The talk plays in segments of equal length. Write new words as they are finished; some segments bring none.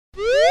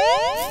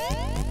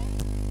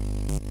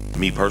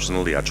Me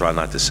personally, I try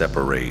not to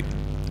separate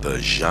the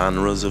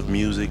genres of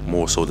music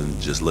more so than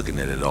just looking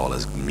at it all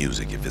as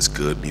music, if it's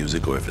good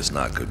music or if it's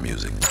not good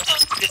music.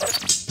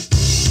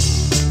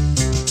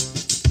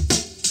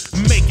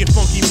 Making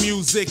funky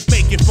music,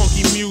 making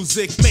funky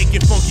music,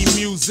 making funky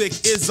music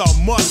is a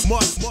must. I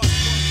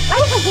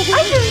don't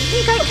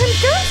think I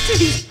can dance to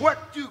these.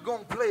 What you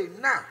gonna play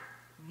now?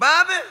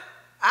 Bobby,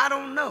 I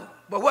don't know.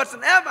 But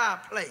whatsoever I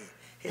play,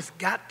 it's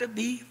got to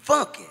be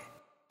funky.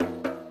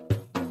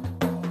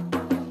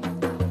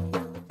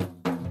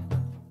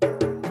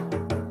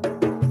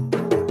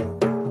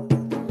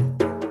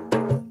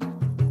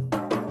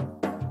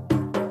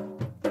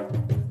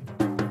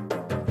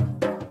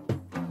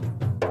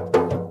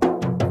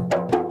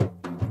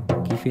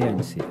 Qui fait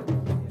un cercle,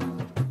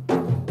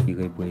 qui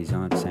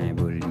représente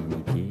symbole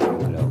l'unité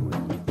et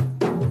l'harmonie.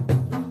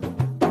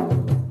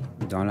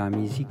 Dans la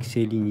musique,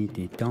 c'est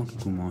l'unité tant qui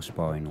commence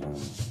par une ronde.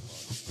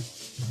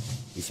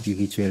 Et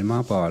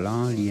spirituellement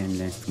parlant, il y a un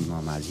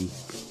instrument magique.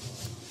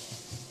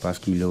 Parce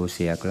qu'il est au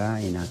cercle,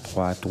 il y a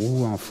 3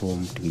 trous en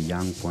forme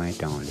triangle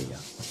pointant en l'air.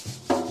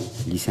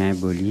 Il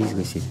symbolise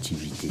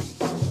réceptivité.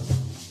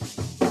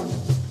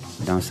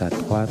 Dans ces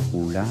 3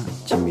 trous-là,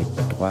 tu mets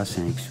 3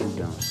 5 sous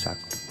dans le sac.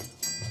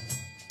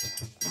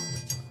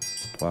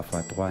 3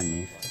 x 3, 9.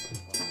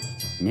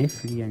 9,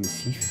 il y a un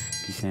chiffre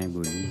qui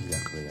symbolise la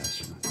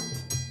création.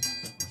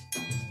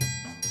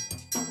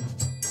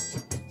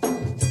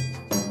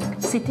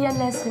 C'était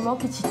un instrument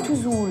qui est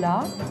toujours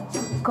là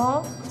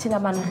quand tu as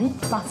un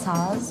rythme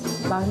passage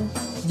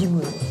du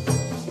monde.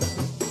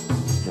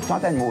 Je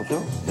sens un mot,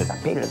 je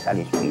t'appelle ça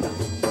l'esprit.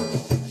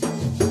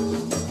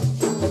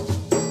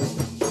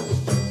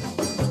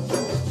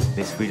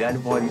 L'esprit-là, nous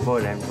pourrons lui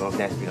voler, nous avons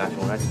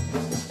l'inspiration là.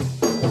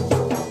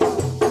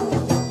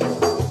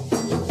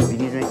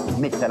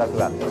 Mettre ça là,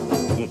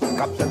 et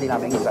capter la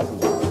main et ça.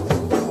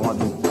 Comment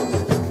dire?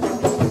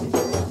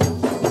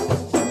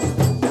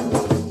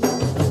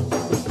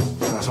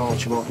 Ça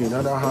sentiment qu'il y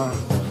a dans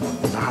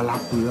la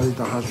pluie,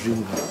 dans la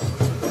jeune.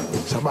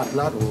 Ça bat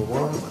là, on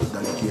voit, dans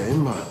le qui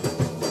aime.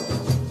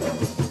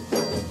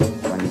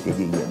 On était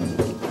dit,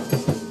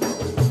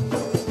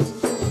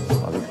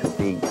 avec ce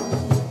pays.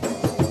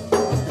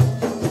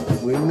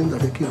 Oui, mais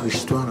avec une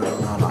histoire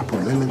dans la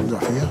police, une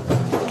affaire,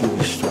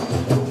 une histoire.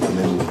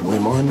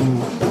 Vraiment,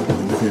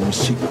 une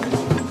musique.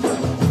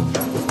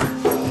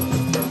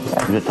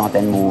 Je tente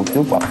un mot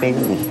pour appeler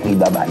l'esprit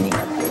Babani.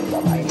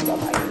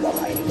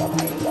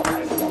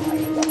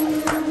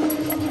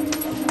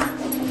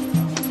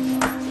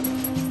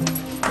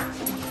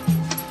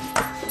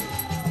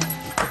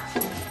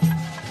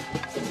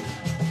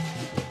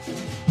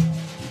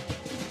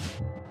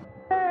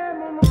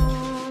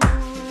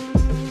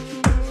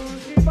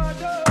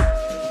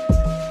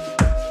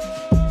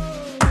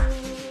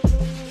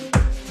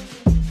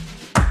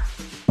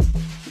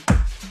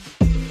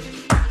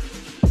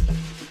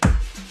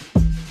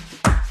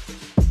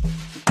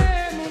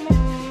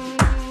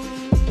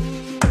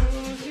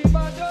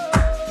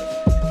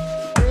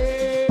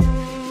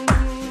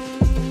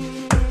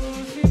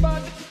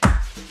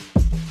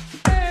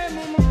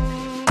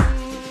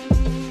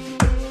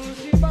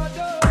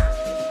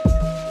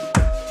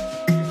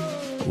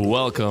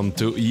 Welcome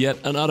to yet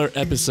another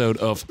episode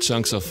of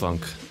Chunks of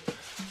Funk.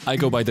 I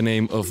go by the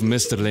name of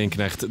Mr.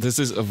 Leenknecht. This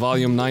is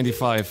volume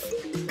 95,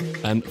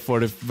 and for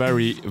the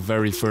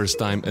very first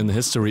time in the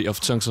history of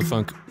Chunks of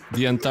Funk,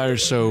 the entire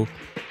show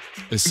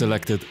is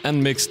selected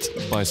and mixed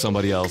by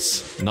somebody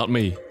else, not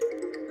me.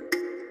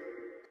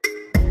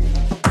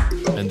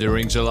 And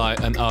during July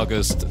and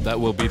August, that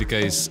will be the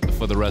case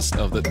for the rest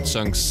of the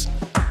Chunks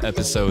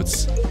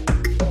episodes.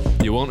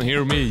 You won't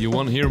hear me, you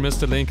won't hear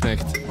Mr.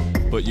 Leenknecht,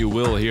 but you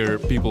will hear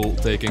people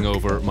taking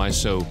over my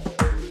show.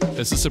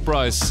 It's a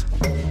surprise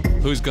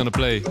who's gonna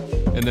play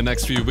in the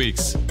next few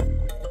weeks.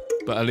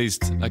 But at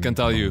least I can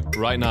tell you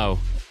right now,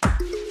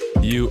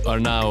 you are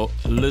now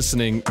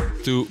listening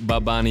to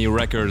Babani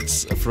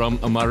Records from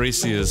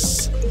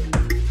Mauritius,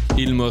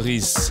 Île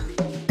Maurice.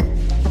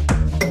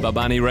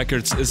 Babani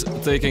Records is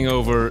taking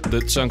over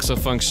the Chunks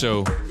of Funk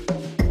show.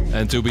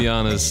 And to be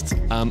honest,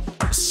 I'm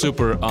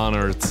super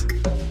honored,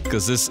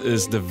 because this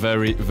is the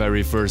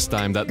very first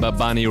time that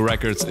Babani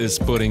Records is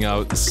putting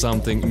out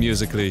something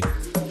musically.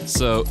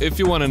 So if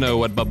you want to know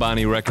what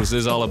Babani Records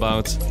is all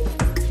about,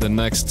 the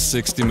next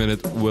 60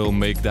 minutes will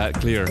make that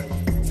clear.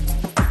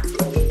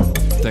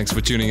 Thanks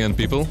for tuning in,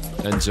 people.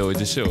 Enjoy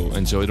the show,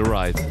 enjoy the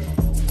ride.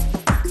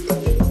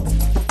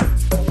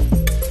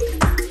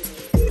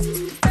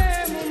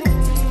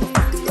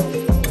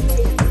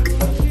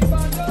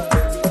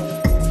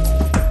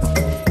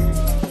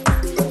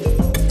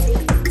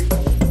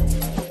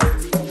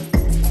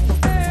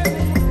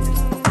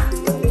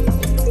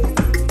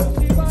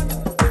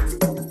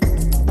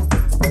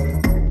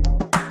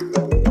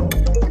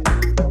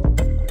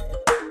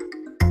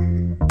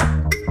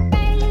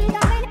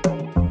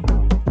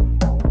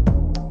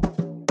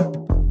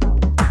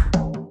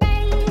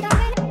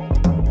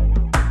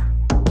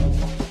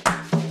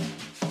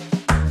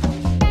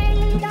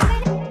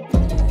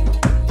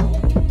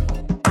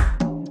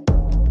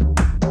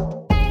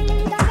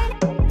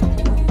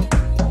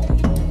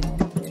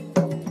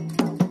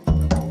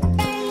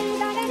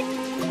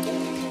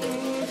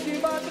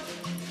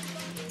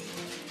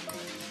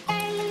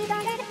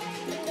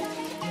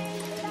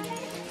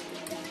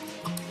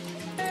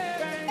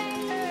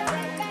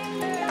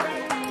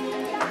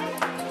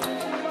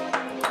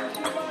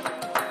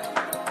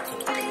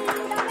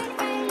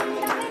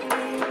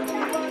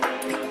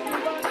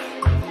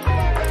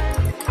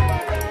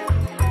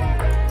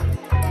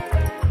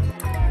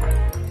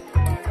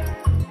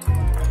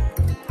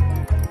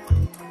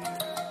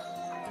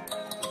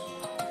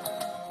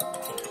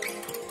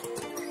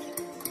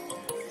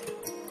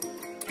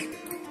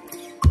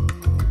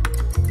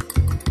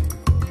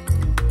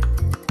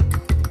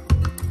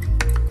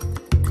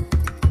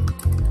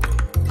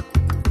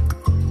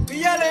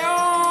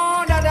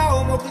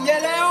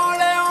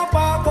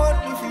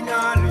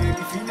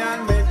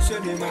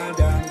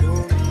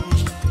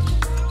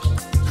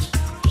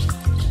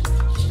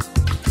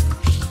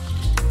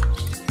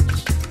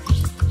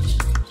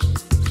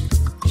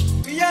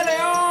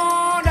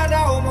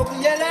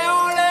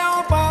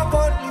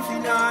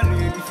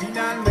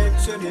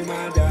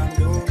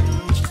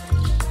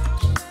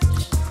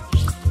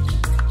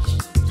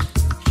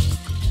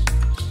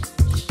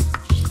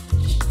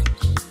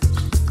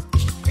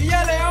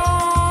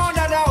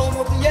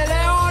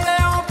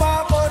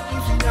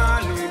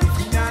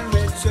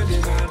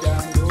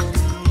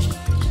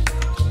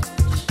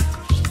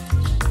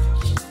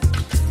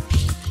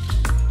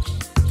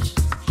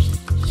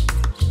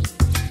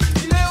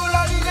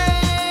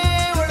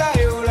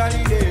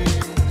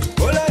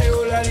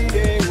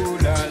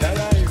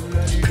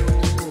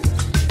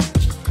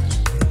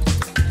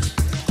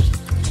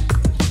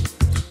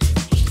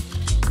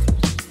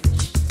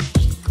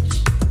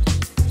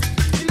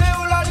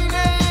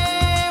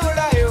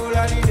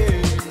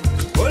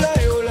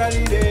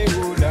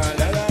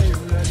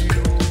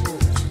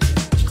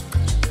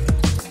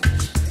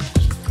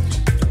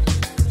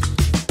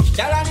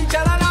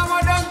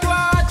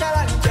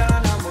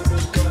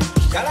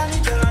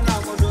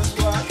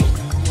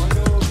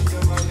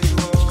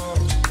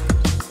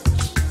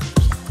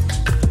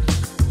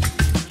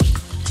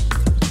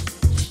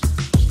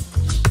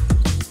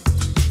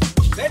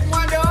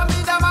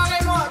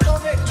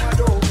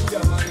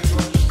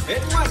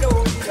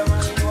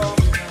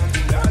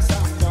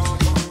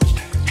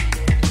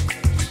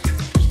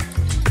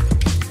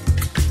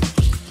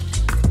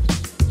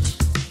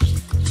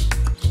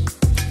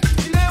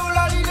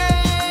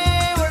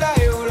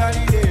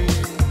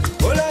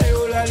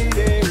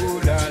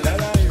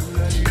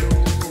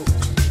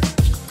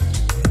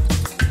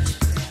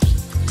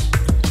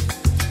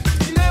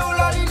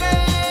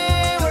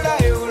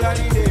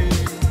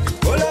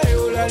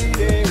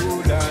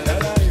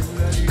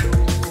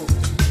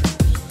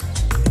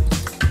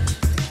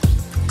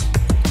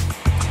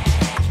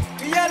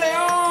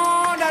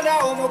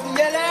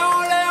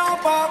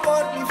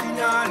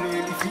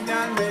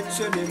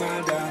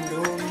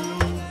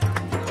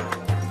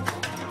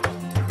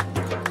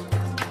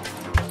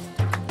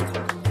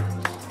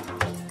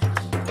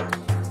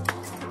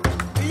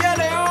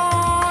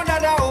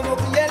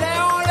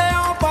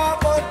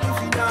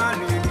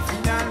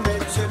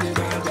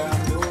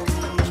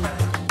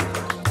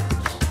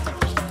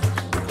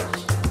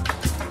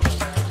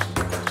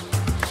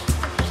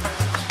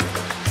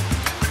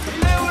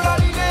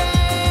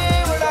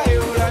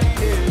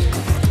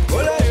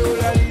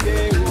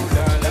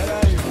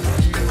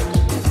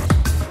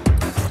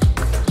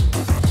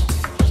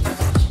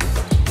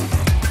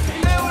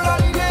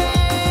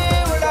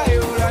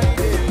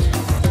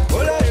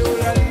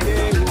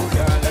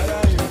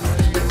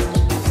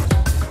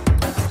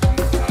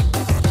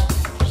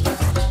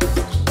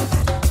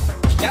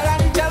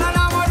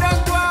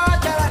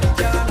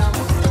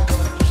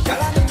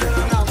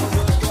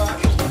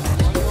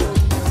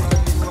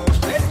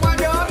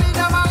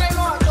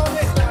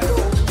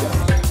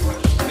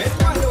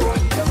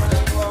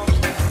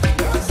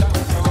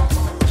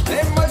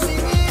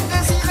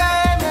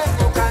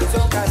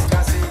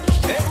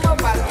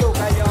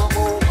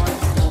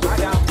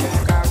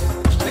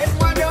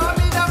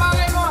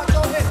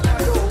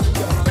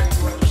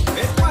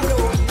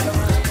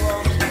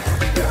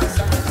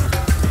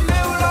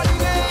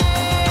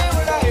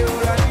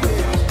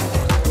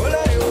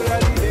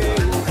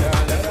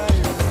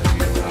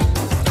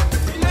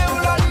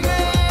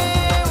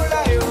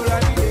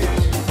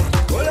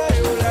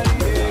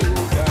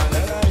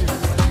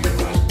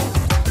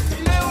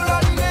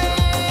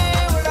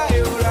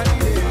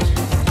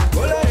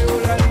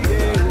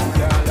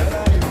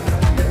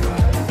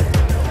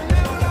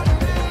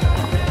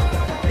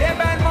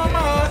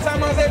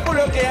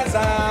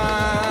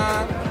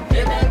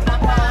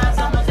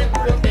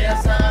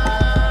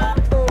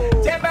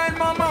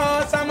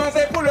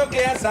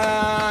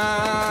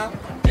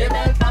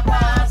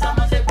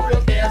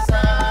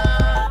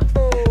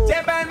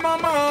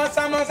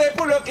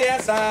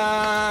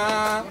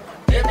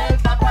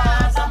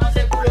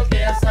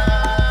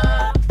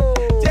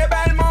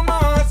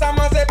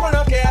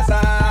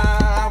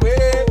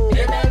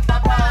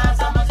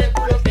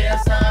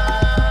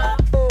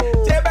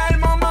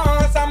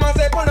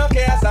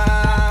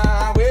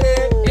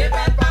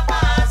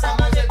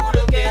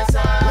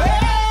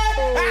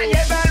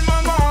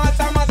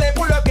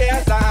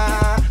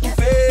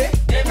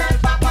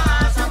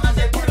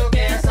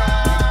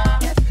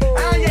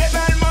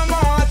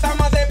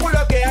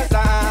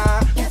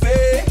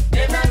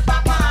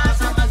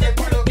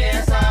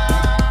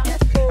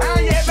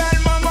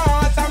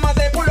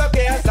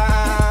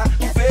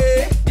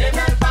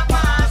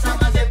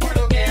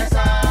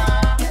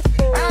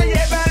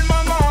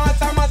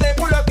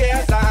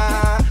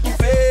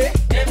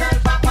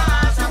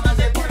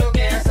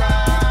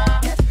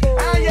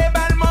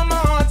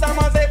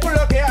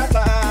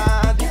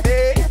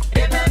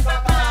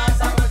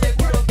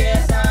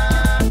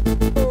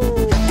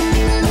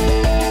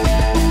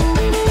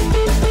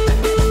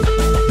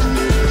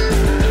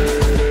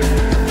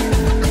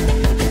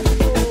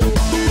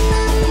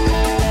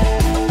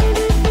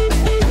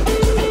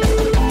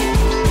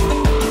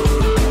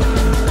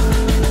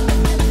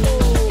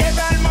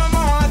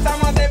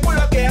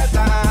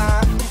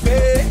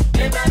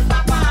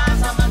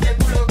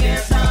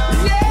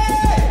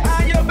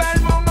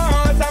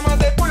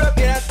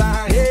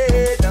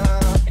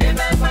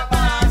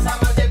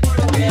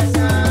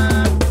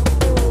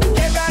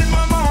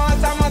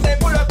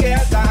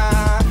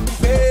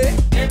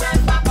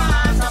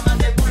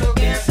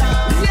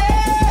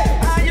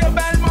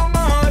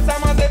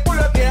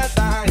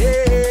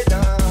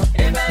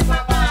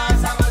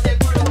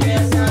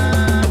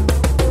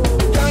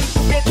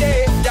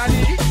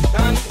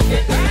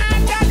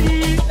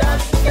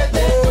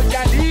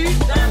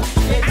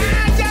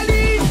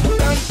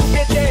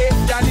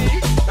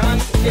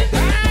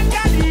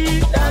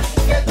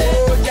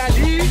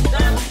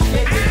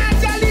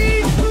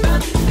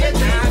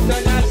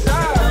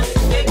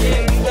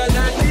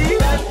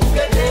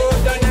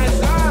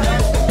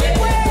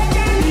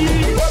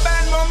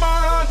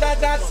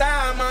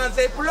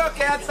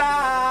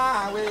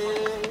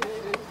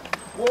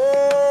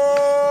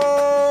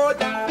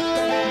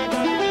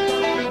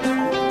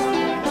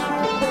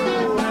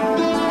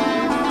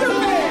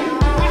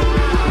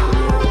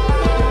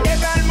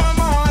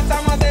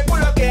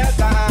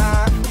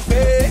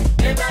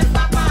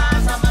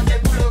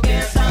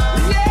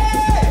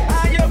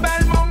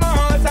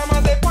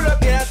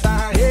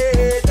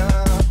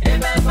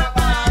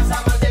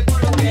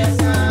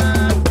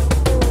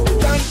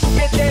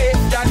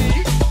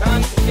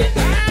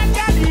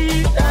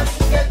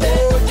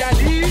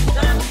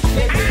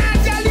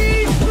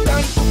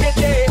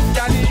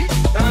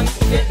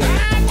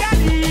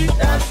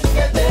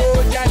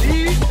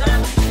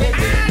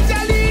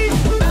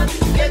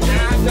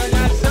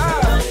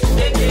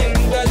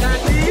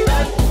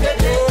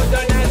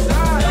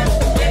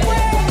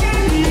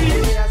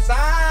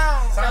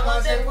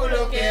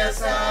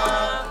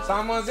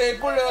 Ça manger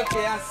pour le que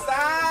à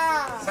ça.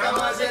 Ça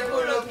manger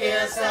pour le que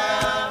à ça.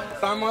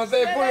 Ça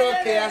manger pour le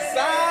que à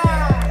ça.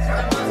 Ça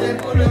manger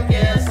pour le que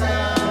à ça.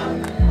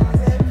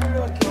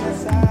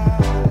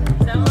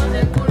 Ça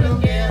manger pour le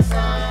que à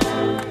ça.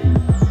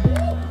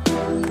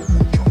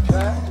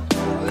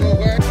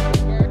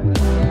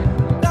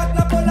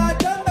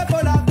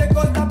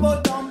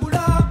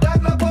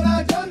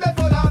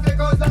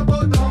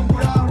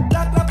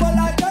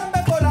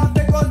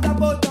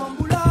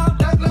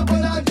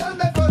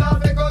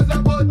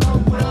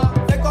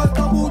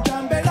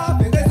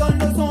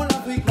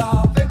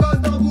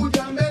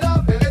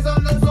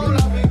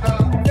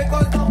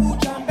 Te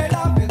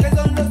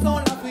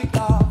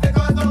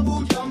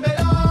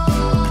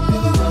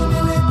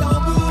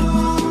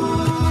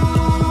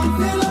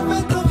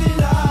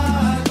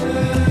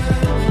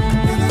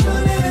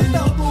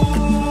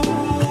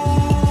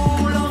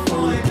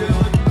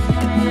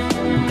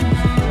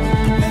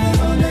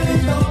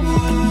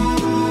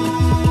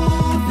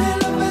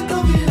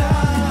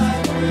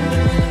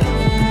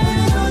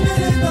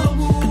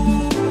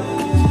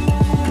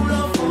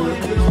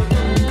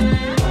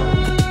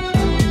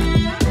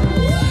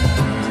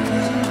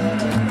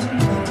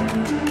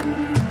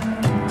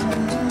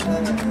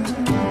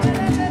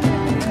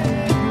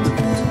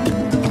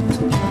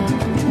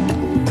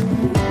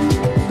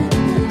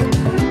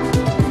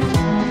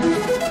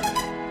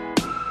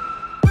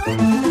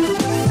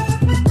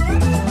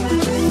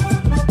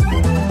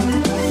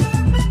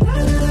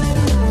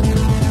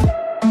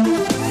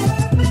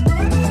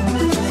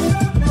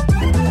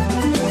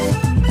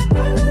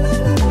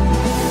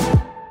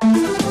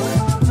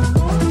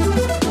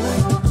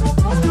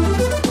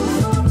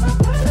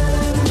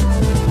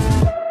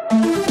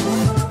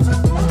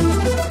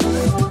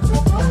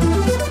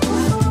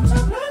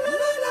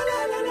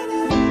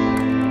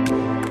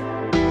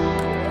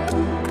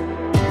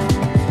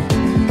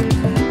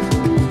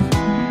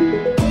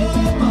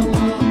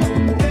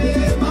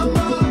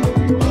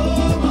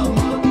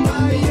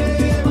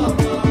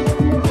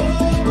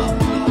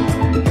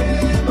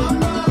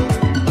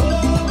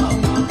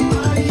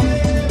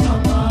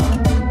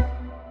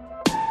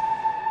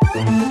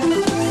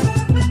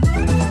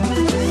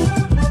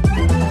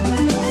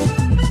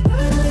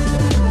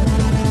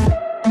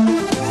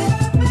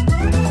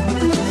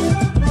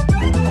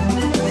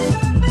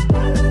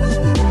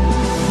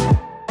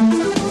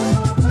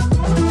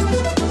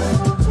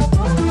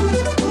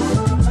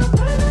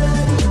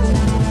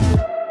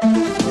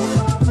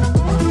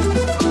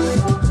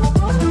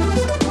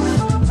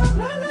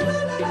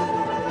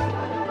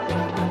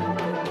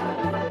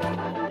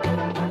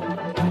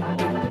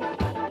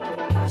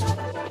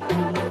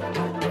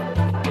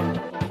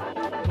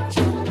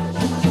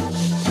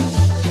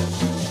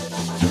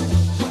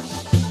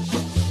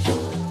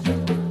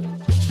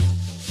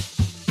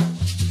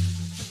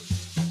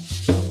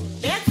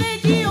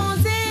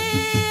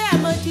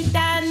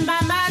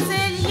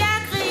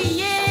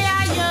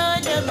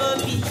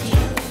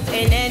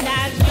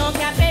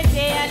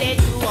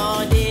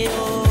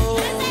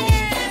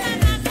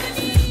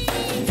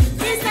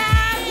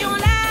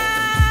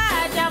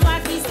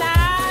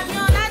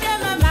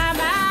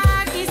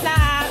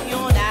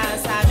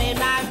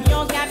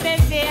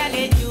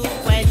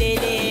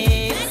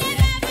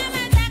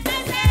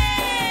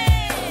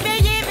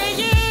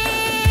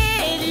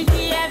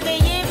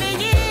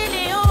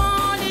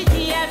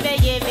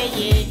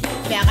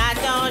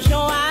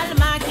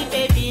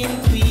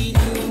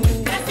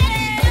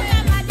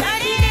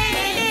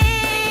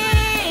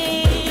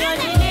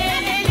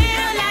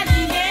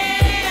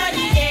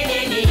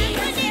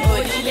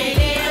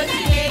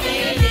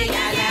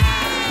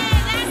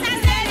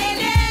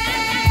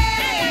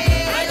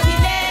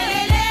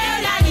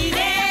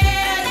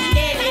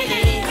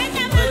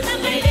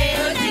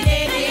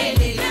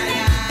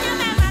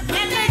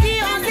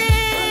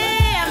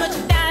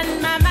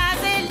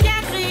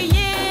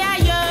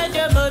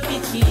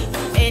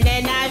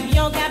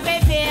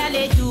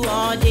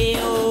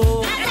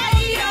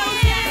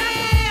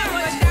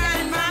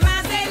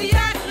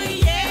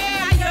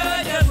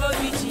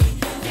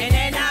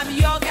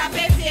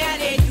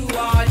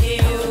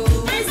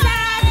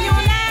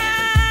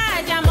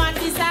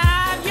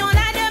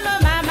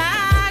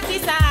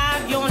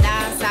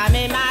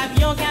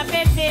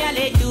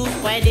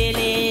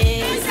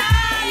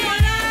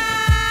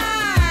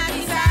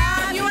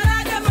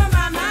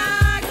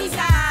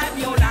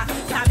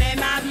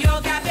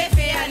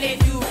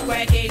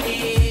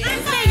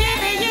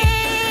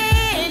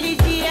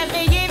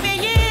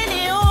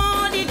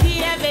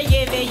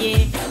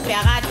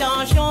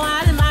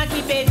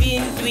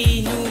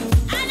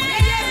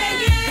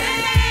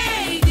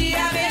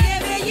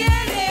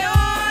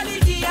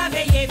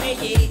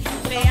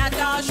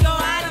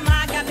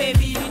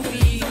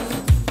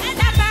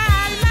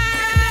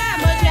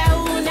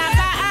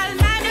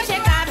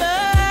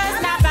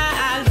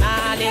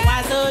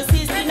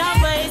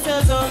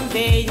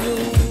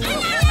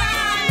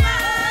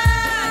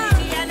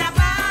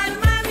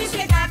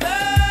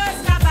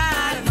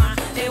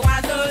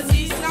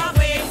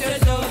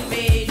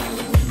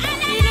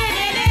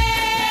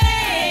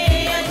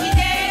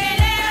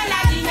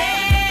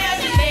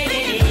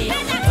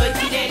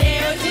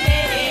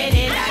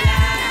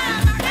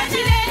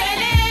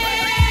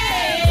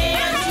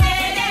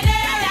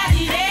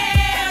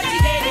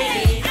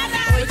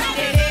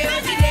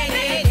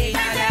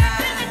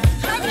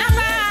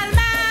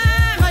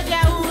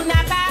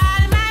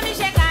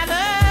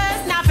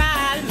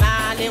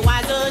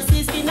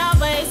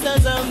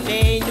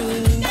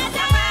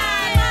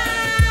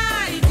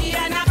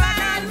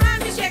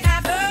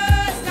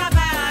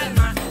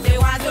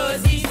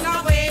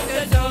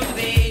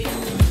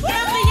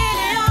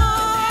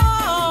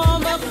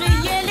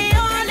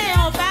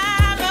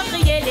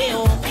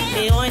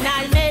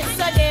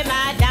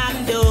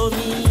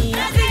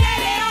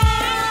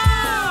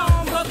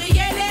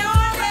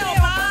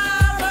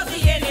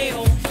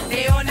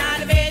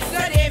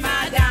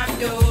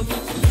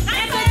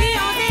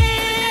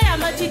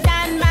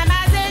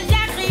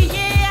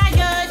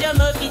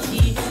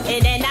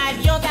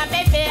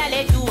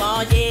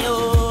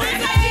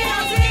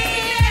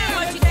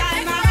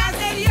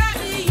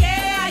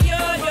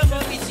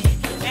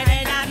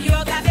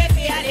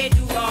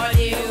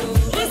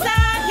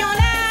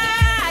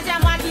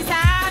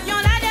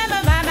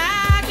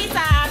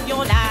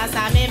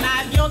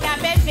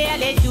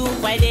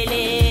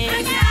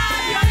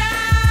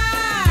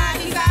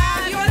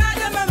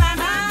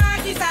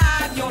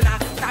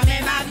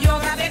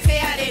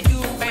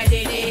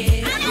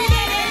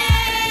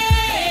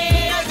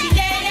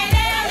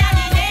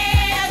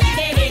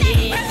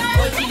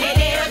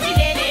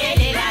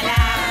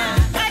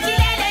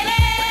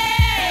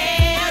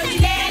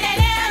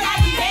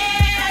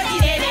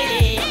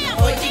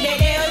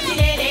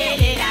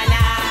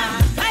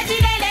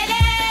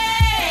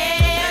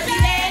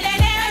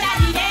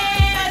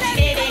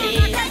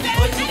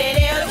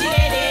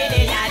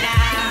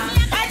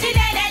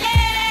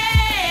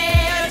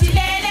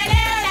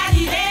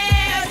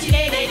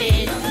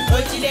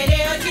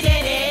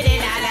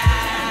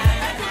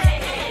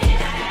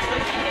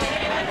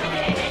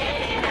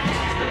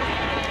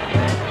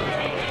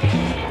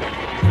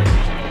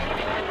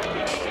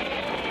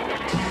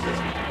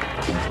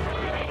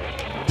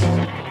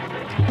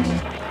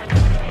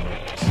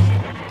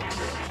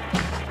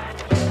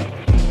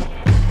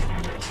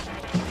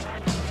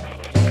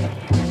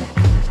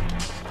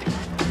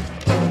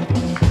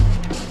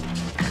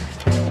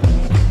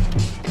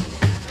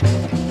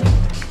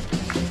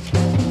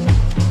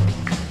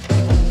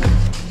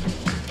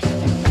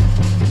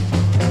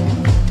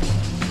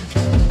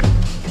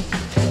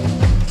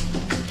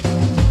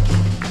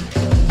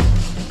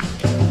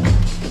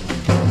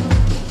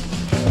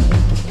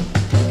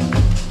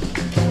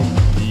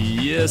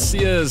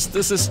Yes,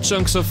 this is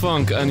Chunks of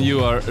Funk, and you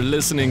are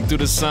listening to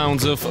the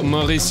sounds of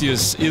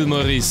Mauritius, Île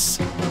Maurice.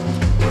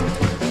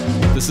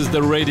 This is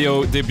the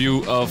radio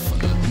debut of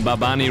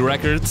Babani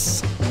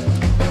Records,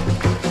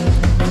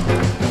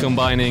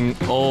 combining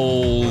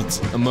old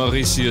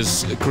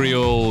Mauritius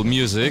Creole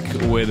music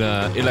with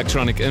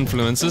electronic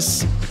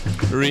influences,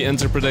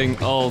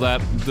 reinterpreting all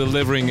that,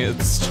 delivering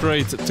it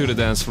straight to the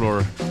dance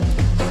floor.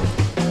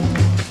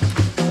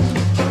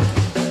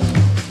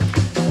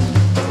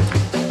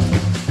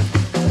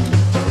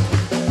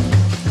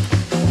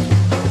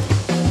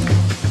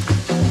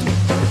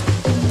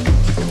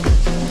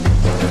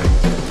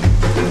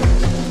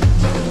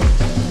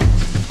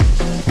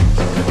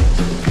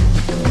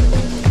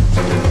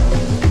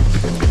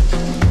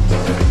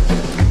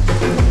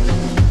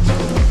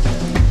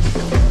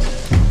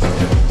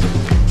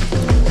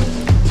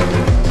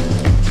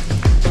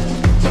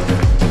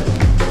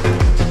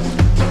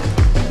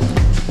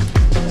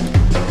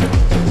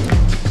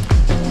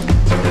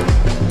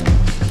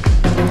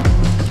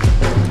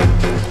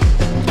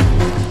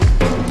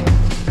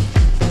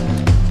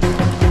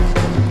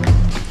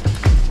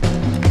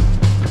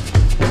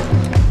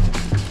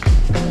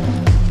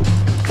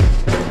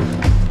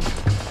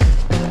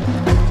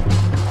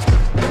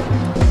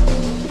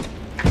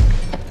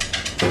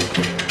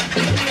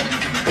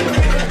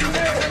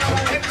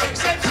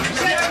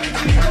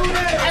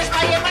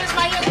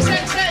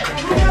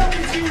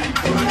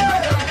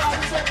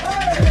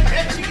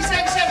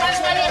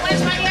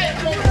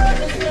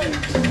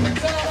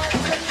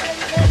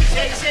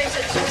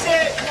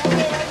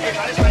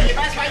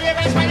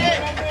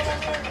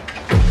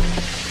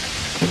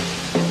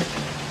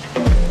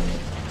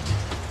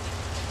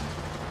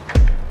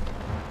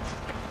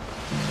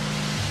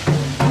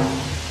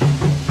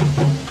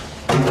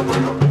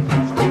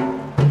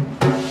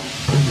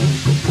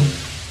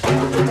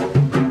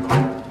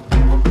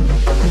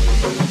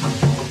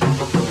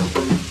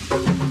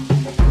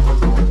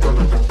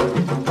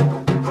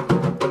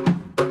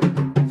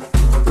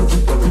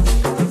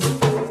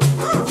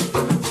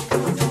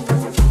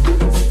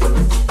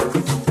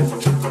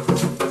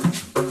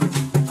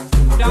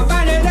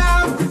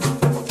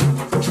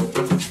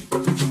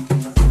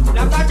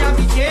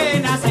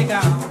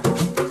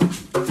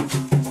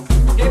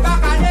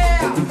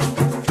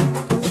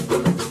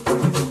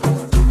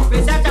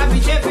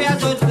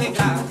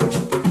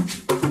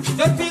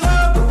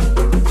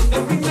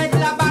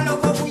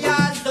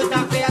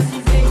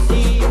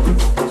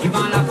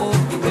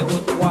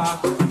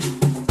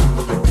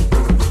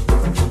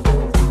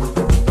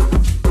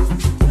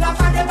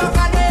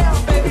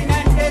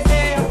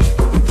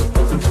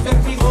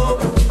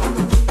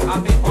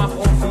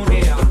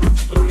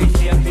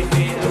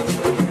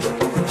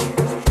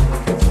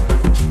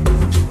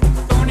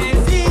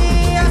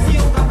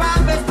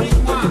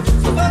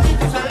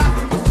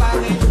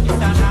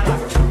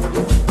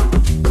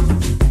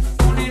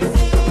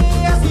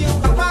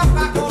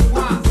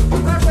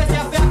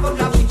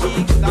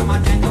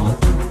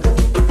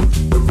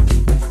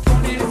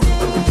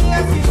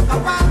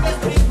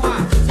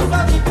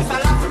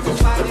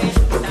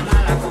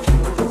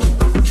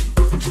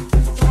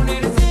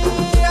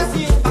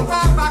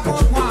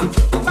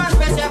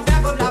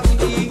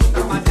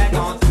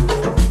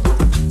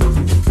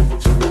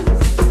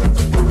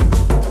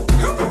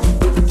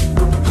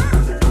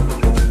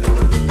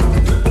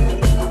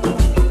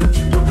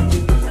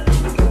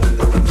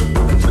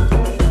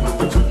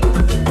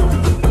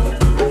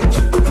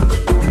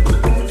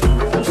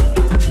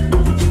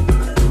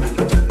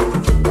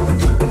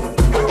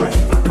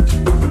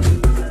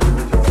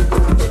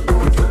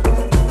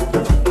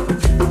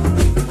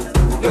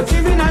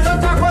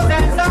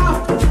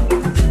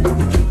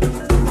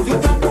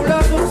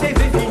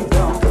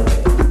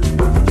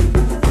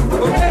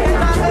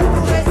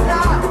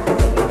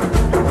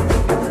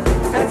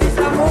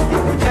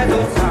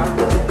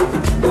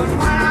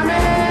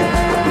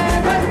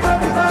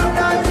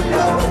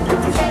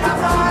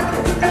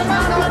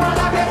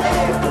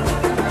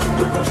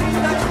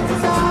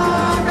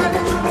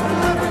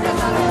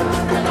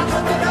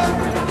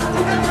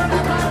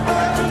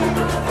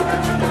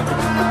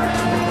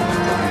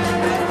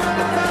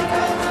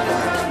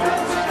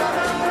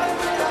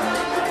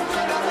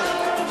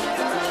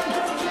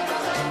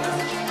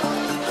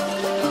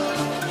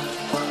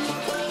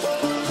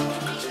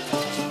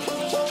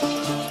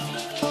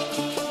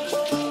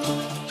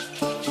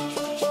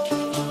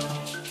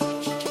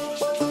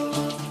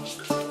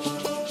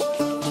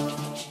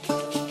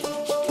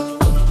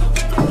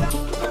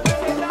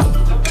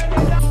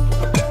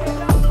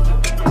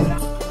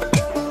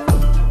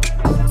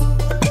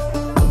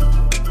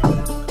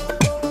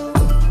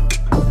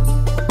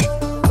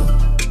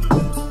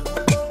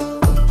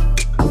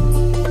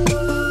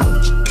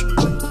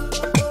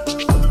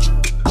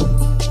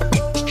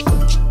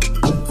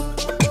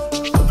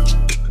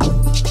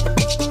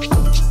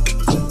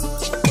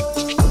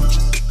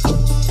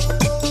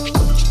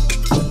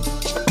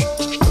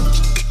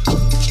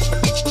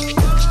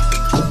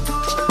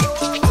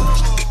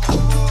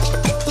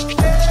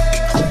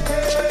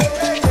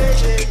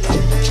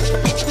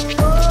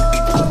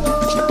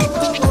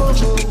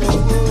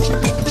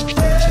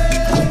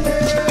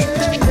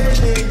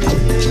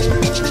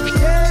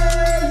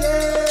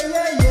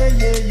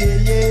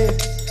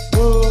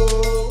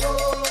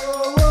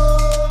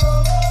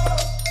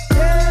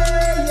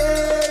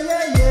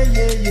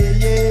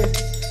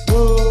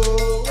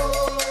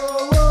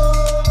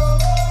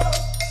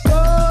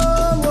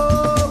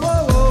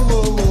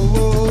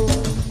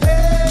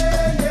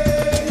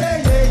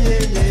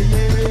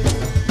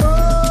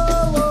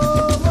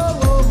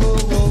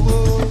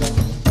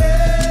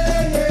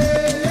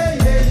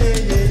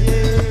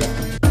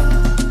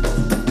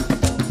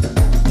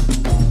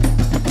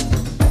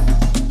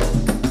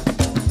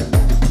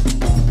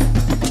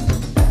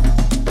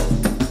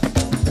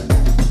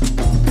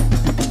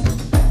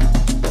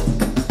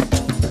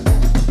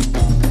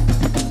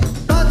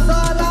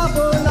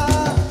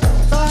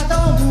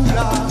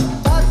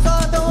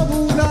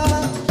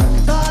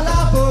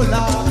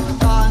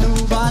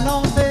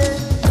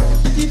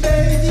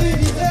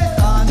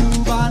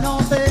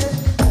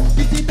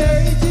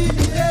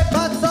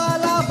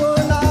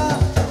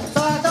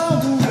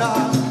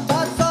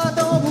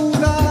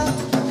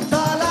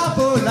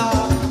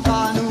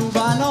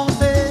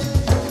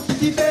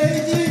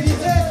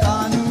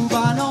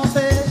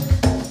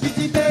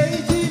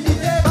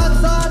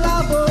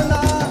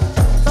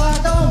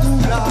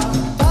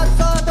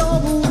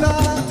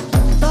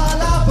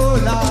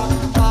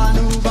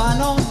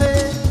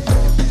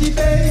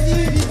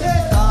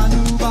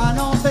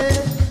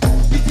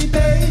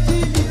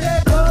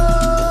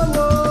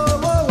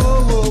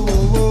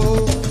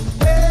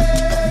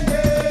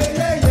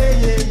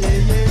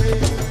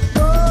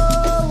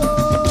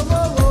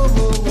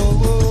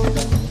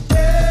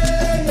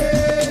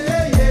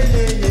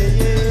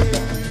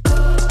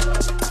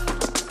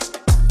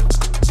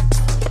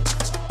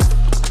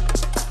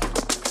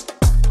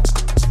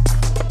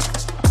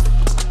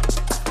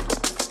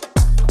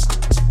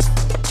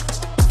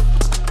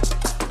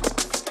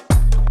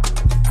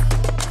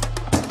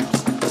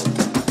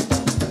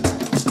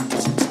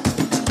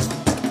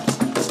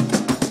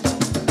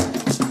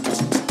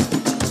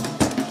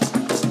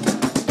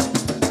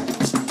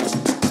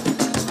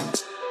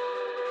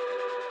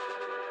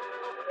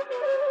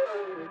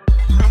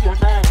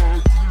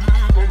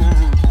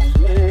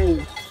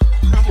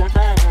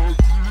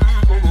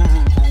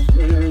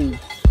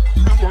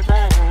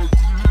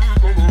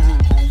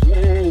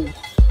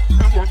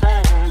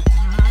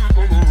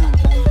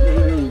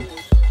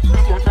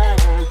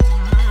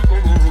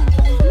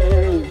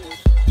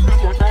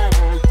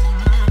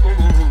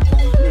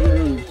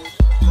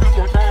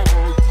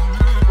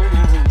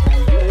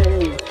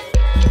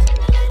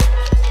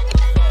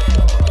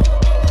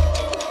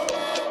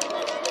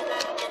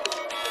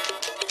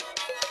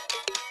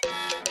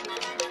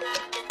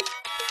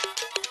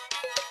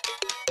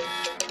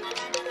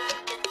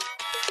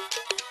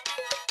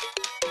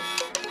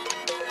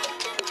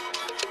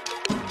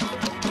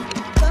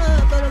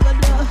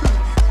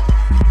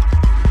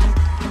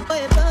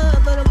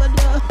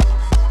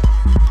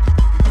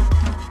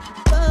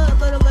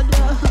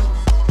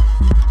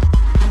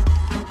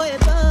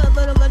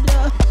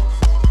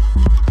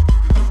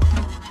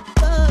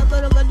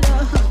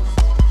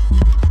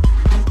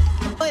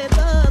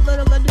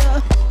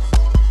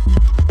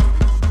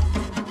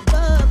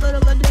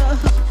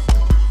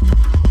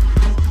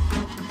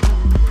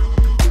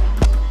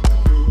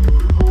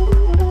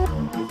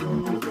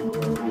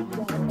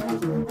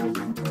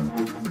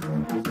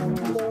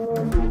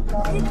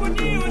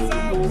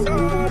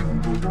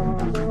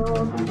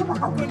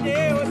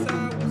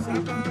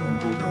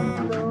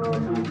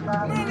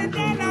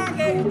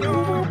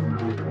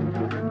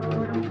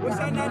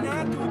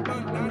 Osanana tout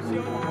banda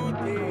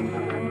chanter.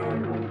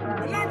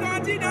 On l'a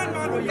grandi dans le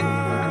Maloya.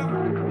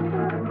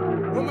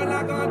 On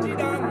l'a grandi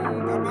dans le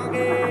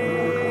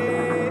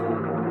cabaret.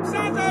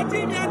 Sans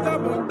sortir mien de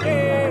bonté.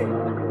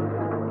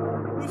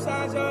 Ou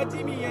sans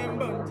sortir mien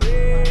bonté.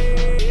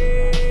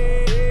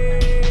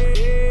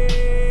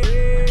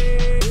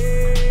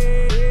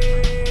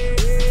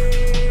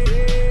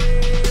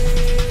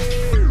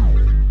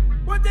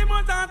 Bonté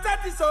mon temps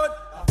satisfaite.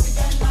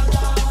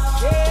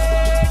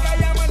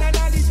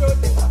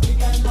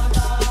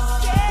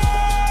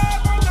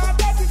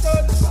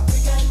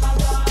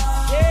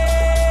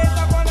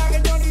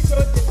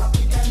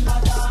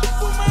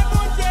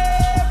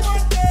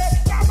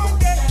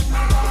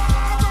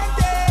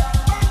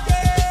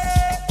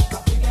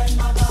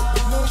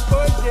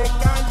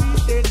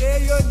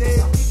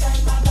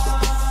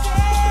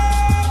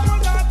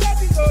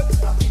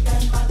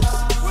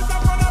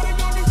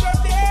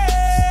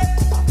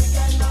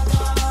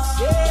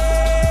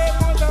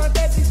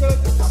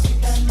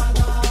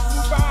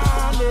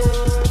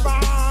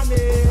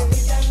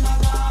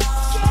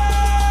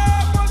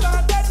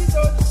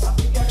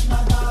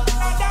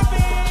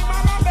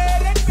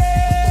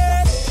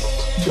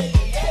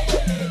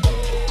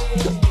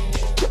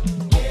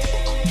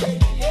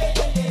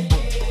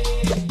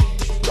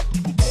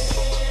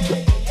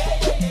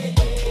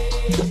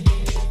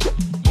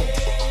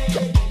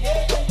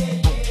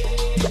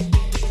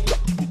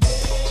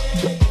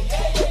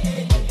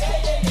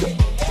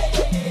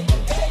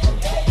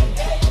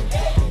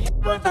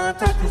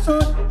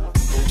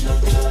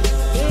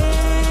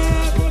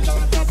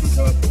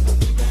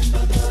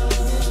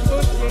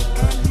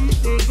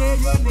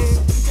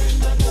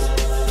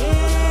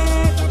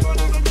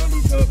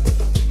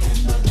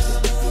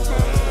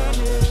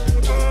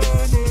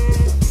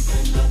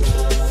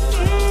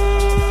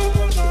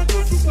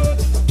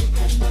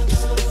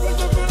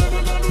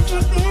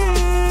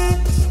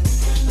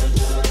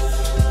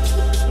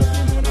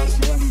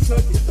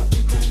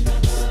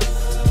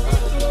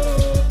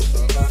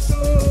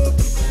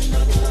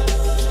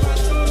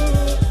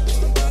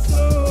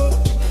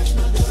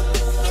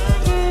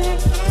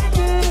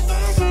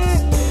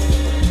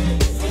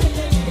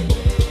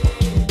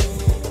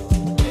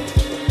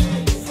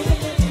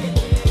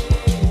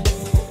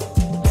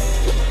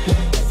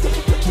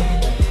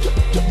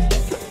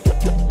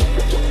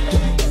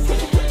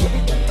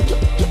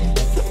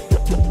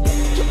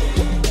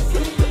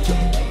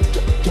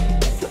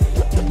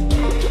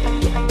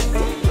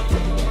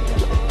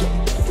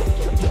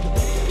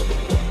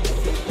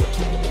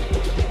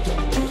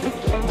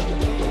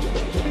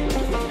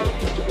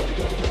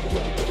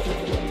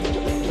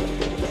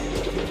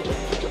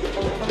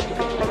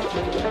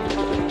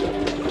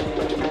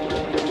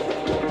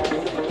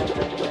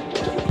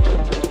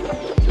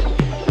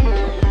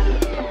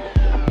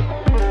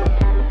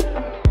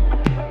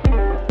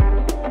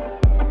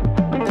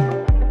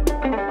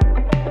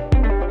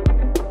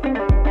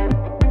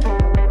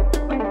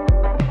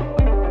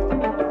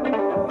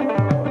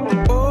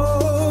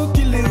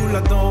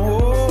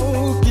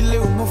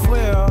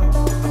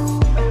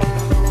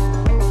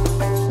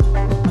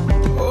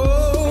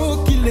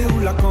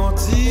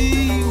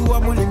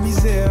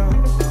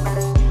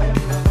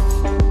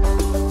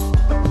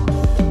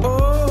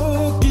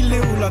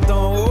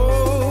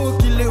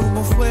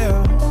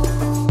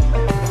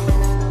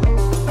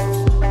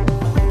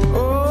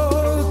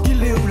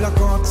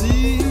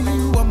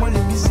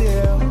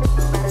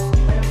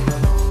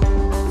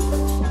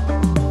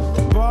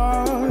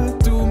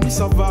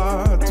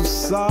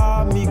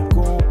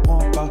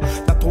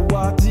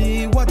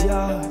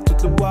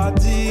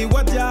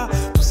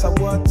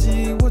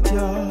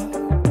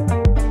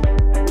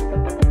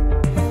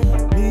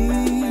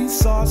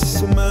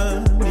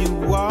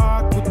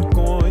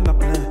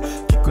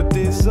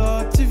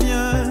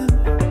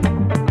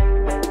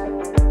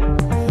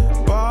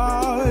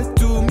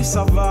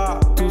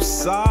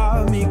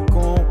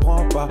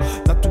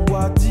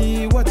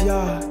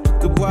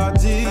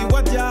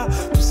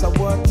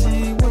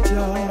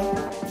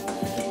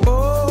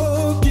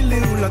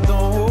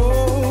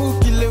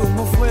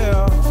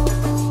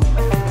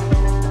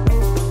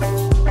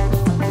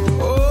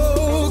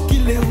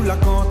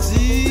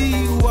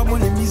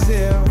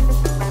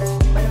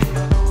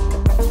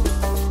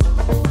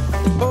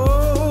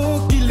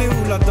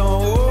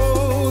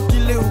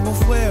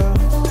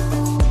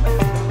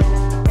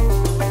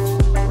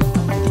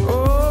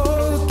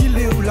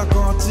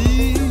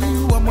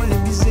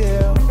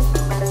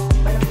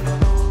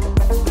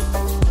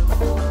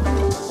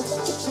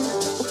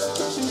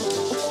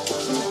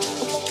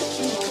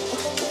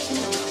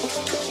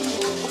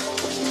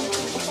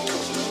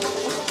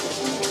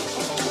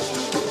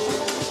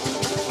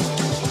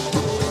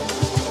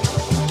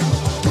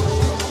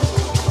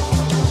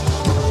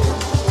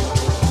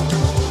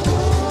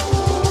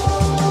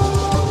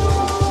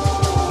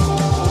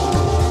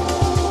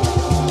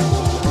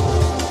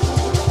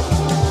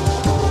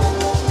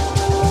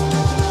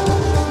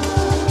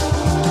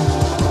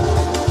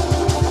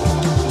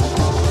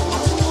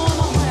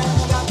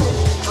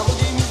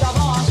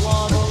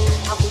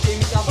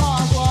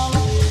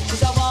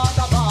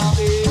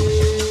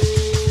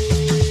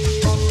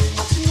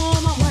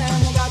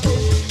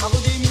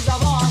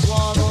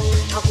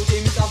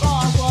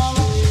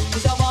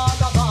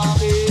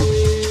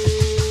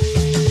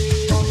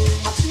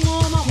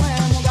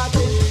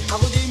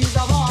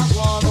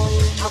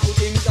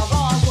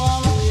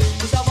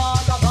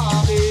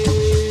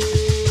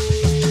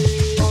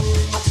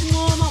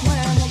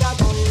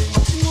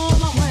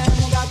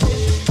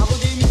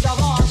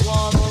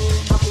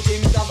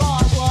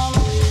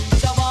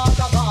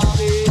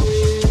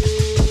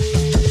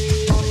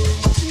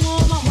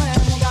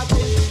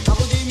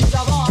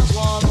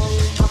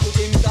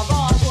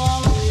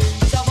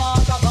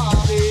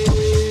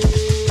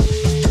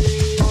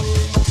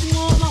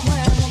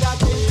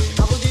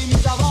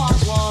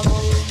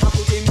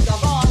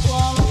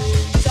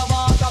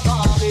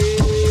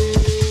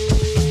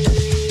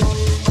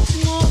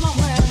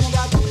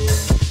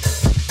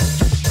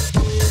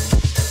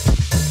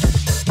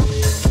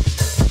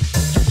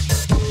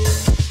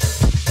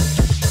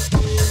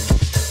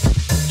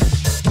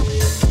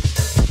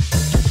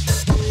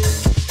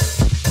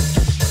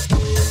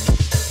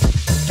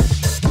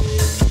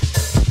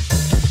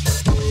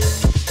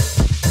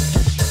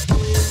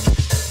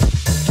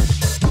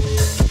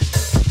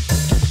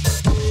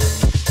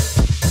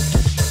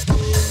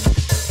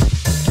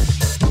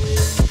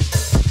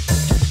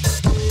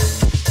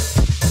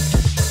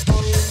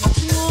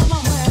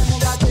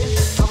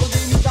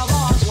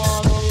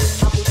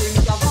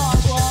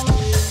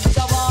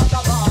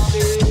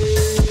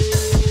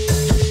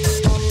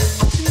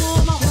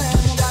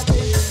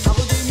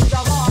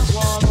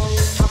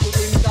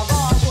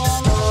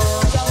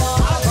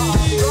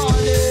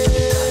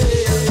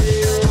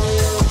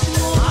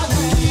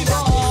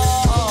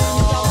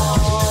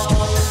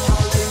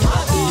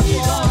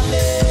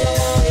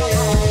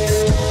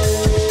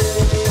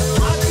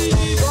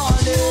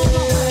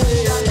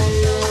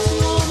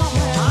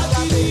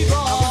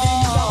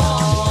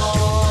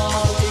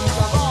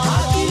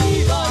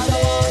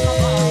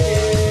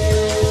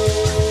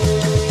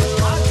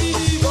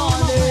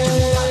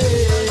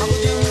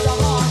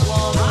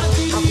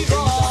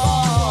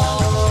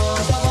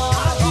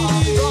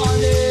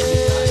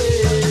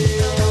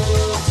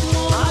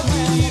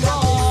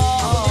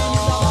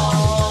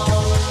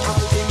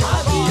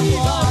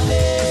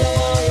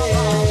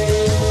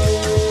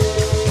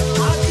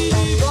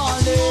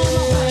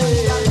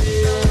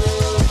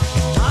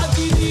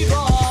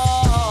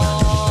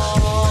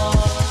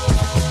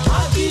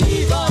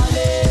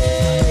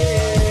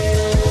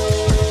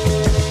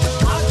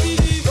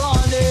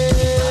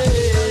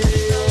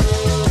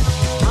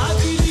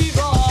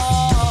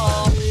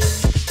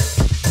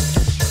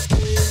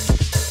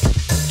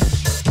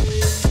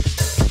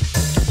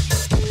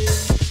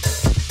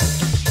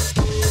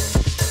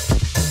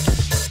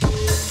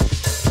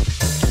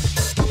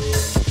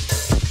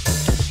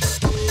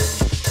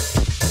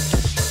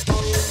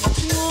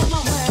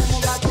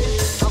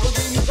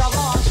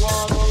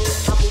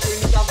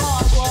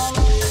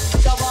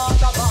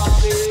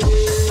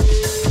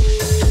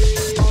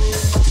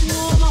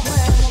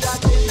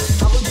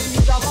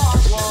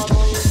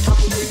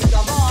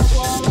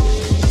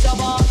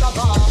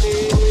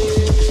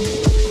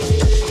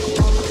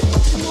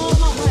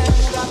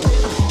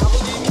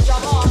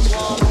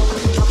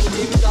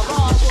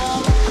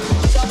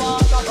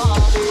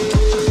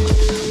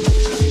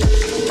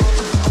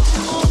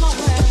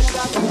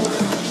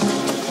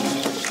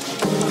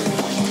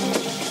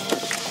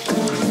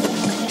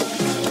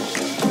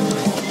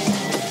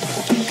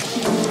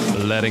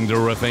 letting the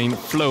ravine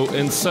flow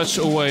in such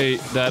a way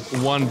that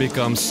one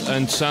becomes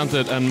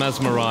enchanted and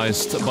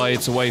mesmerized by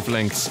its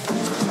wavelengths.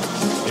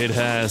 It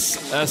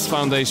has as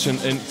foundation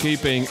in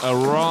keeping a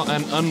raw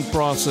and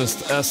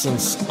unprocessed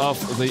essence of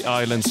the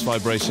island's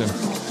vibration.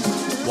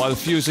 While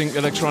fusing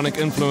electronic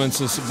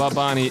influences,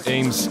 Babani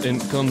aims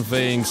in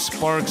conveying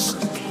sparks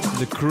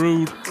the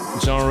crude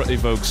genre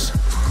evokes.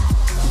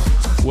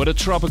 With a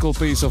tropical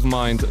peace of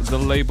mind, the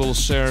label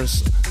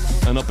shares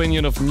an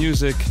opinion of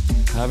music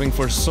having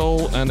for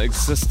soul and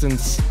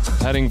existence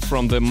heading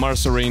from the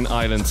Margarine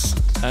Islands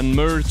and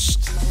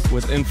merged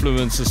with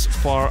influences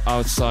far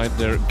outside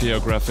their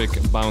geographic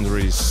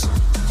boundaries,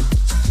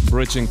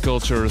 bridging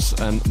cultures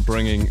and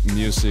bringing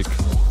music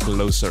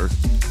closer.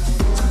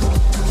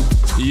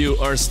 You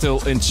are still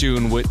in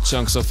tune with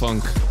Chunks of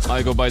Funk.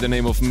 I go by the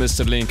name of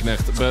Mr.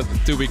 Leenknecht, but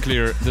to be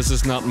clear, this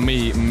is not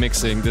me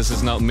mixing, this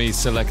is not me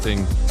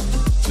selecting.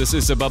 This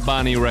is a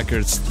Babani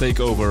Records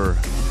Takeover,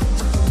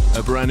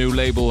 a brand new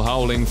label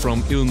howling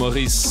from Île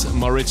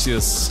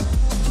Mauritius.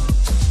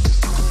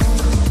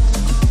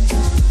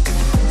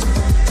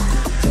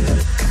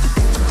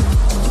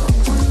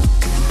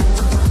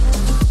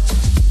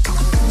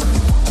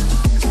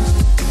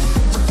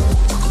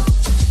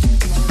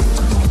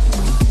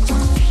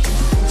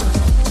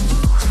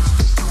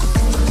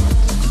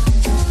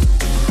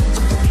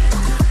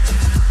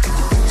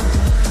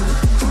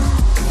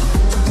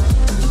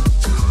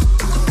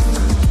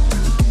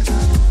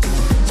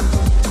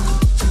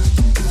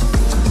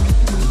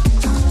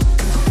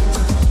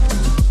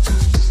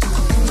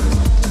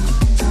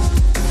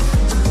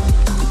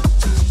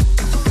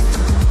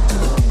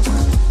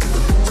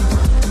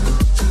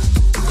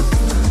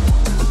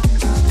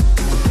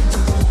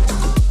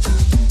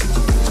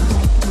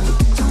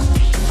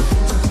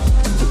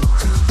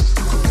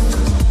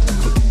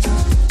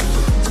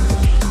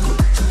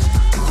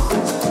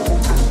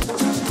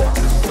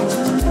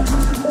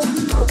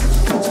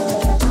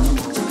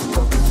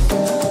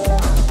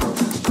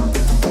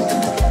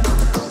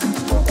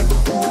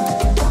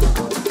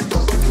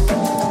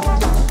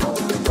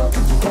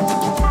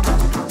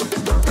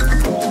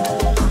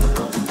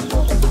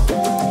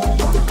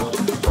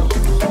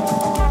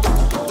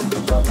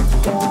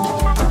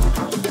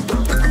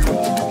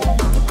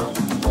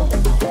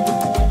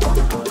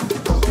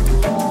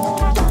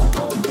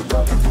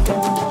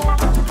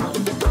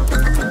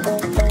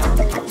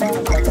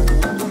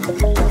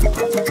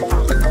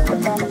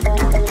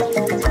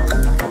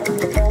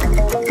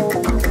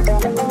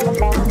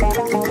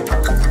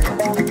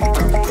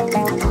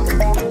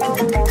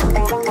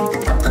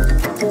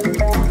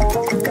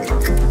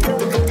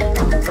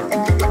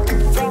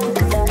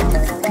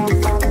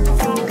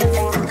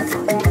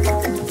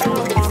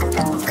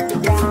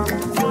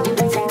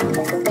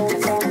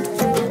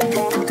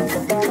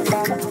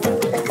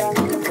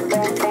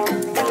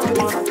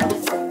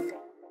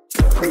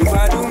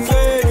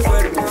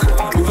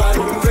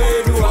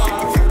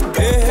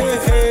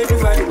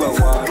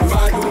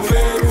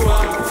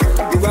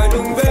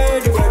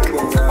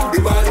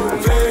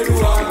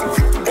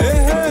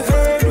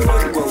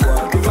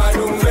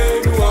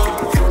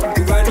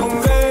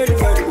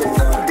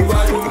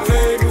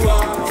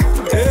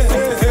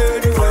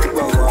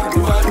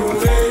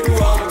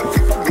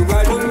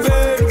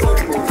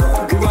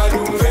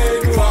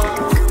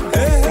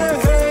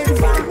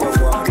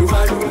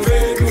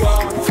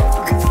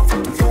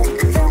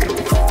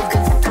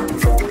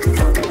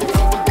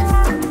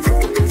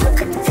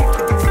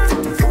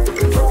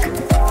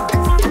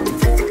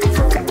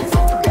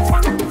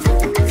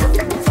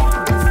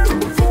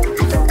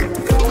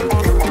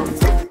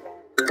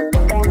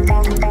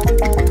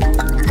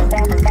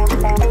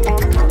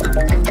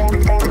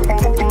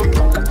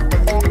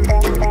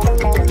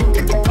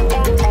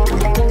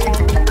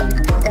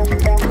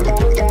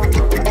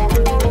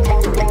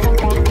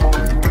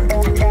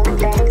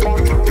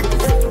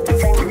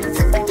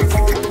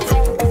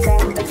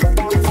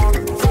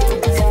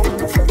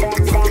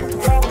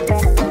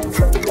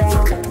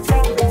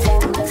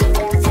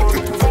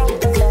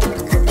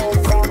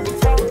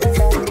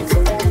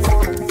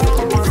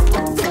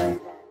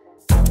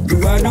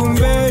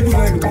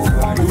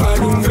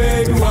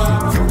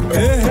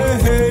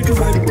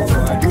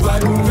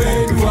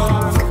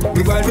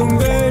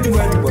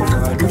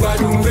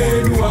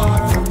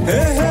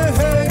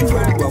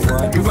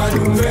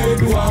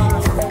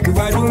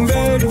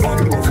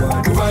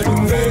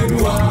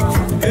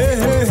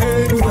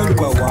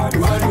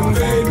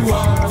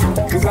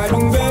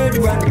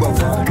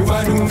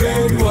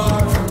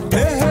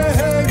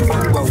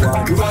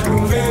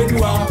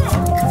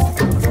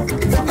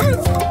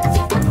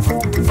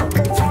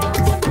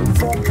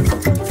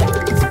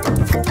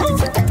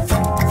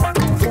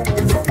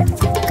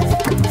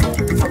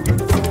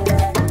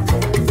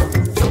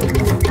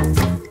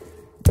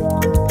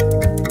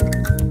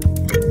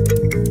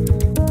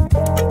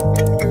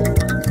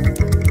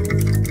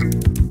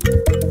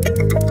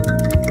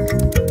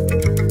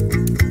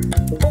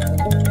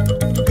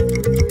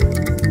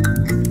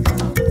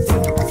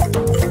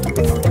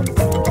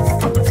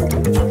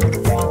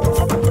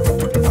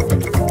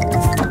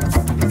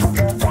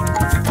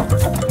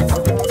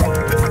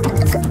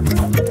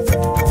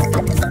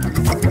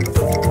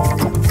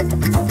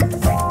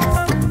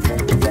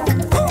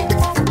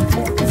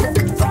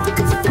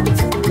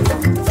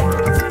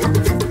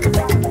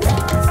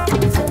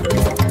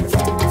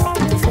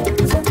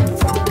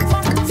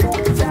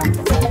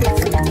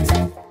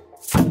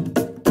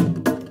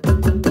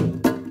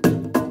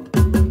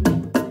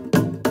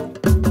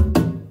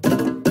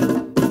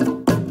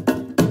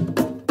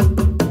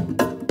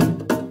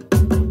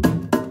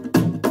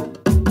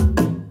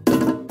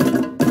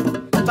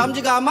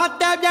 Samedi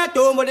matin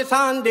bientôt me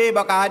descendre des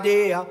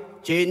bacadés.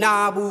 J'ai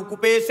n'a beaucoup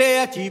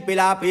PC, type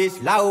la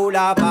piste là-haut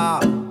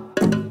là-bas.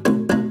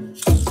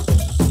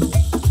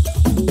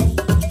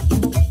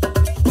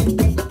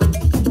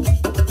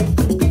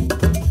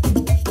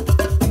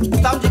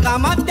 Samedi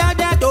matin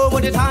bientôt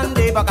me descendre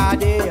des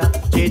bacadés.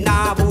 J'ai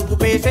n'a beaucoup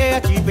PC,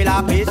 type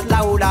la piste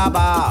là-haut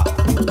là-bas.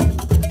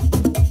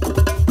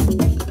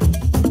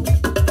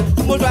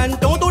 Mo joint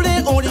tonton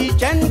les on lit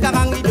tienne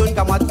karang li donne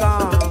qu'à moi ça.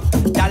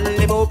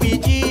 Yalle mo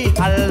piti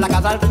à la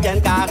casal bien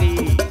carré.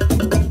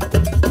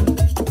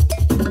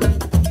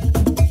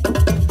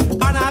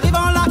 En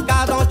arrivant la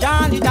case en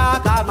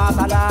Janita ta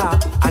masala,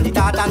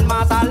 Anita tan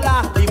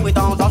masala, il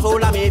prétend sans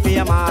sola me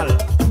fait mal.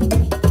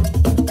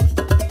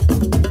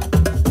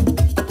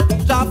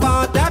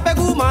 J'enfant t'es peu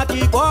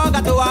gourmandi quoi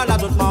gâteau à la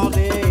d'autre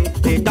manger.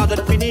 Et tant de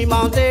fini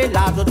manger,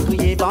 la d'autre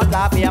crier vente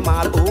la fait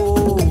mal.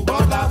 Oh,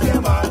 vente la fait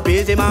mal.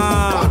 Baiser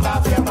mal, vente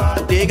la fait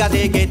mal.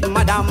 Dégagez guette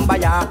madame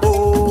Baya.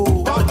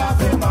 Oh, vente la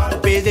fait mal.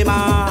 Baiser mal,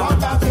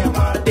 vente la fait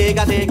mal.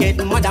 Dégagez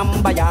guette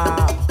madame Baya.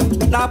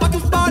 La pas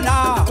tous pas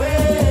là,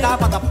 la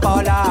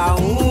pas là.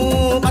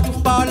 Pas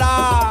tous pas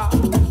là,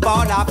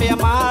 pas la fait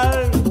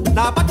mal.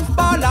 La pas tous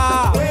pas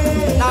là,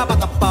 la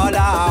pas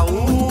là.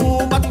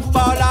 Pas tous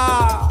pas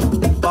là,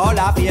 pas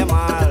la fait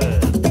mal.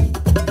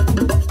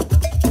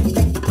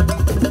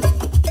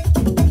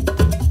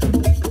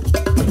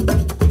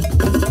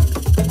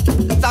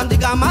 Samedi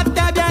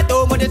matin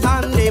bientôt me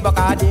descendre les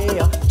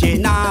bacadés. J'ai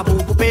n'a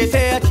beaucoup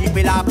PC, tu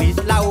fais la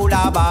piste là-haut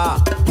là-bas.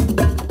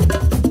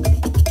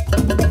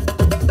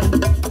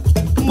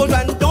 Mo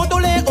joint tonton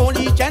les on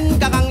lit tienne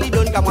karang li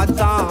donne qu'à moi de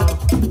sang.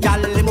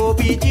 Yalle mo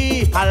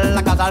piti à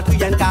la casal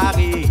rien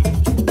carré.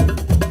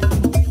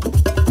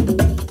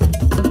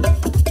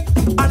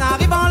 En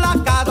arrivant la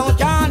case en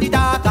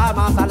Janita ta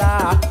masala,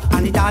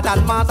 Anita ta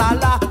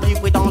masala, il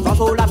prétend sans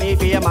sola me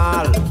fait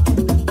mal.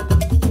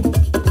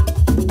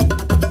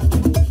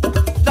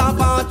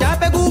 J'enfant t'es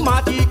peu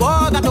gourmandi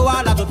quoi gâteau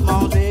à la toute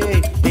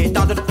manger. Et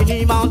tant de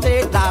fini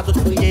manger, la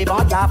toute crier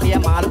vente la fait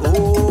mal.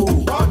 Oh,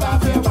 vente la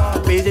fait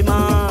mal. Baiser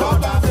mal,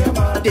 vente la fait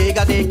mal.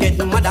 Dégagez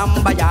guette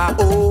madame Baya.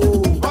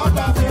 Oh, vente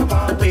la fait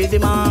mal. Baiser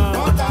mal,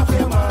 vente la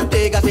fait mal.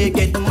 Dégagez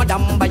guette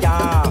madame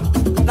Baya.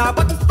 N'a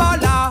pas tous pas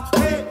là,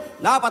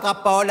 n'a pas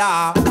trappe pas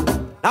là,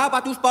 n'a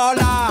pas tous pas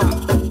là,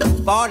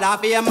 pas la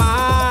fait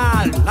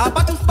mal. N'a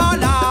pas tous pas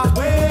là,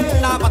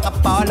 n'a pas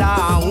trappe pas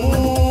là,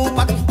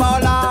 pas tous pas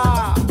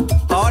là,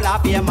 pas la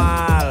fait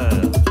mal.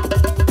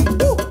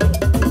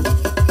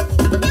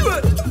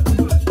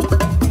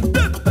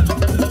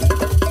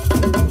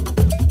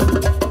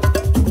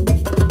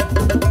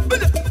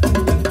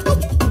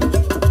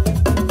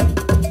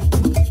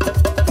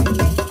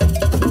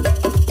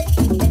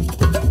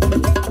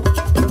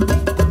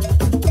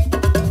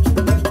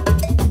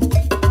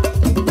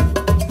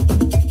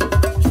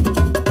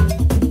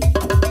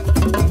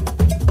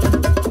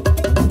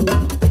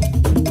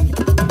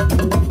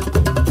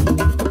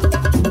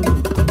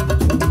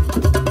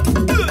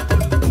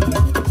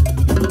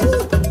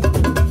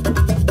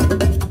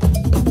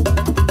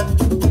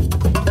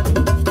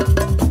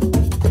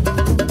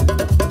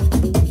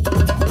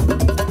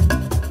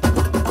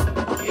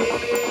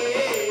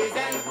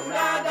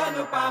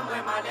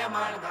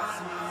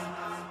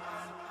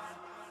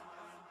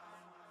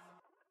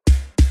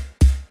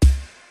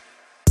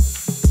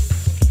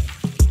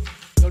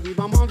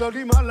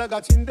 Joli mal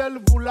gatindel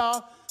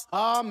voula.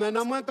 Ah, mais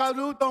non, moi,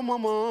 casou ton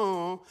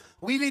maman.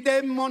 Oui,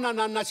 l'idée, mon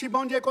nana, si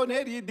bon Dieu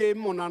connaît l'idée,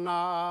 mon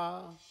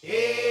nana.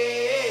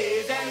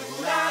 Eh, del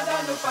voula,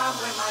 donne pas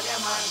moi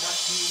mal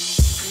gâti.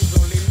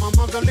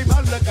 Joli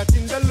mal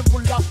gatindel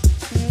voula.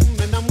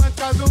 Mais non, moi,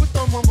 casou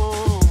ton maman.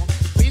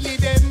 Oui,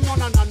 l'idée, mon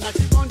nana,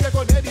 si bon Dieu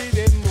connaît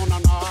l'idée, mon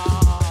nana.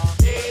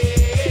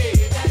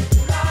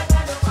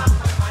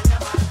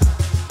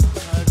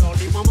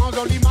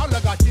 Joli mal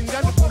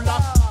gatindel voula.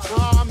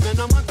 Ah, mais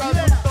non, moi,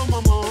 casou ton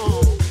maman.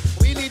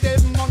 Oui, l'idée,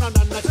 mon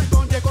nana, si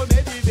bon Dieu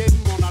connaît l'idée,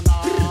 mon nana.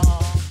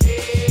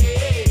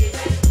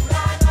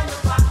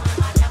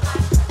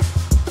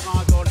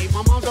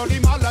 Joli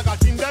mal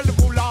gatindel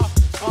voula.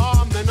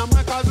 Ah, mais non,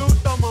 moi, casou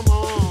ton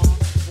maman.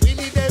 Oui,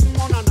 l'idée,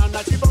 mon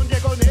nana, si bon Dieu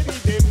connaît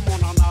l'idée, mon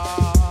nana.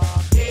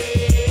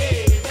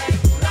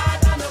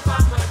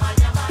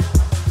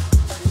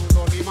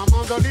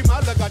 Joli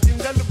mal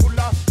gatindel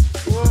voula.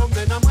 Oh,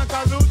 mais non, moi,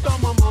 casou ton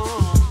maman.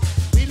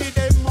 Oui,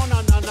 l'idée, mon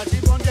nana, si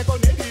bon Dieu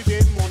connaît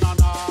l'idée, mon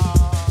nana.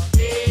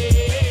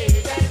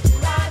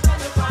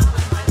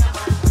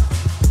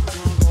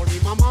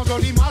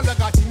 Joli mal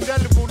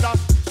gatindel voula.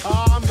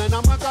 Ah, mais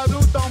non, moi,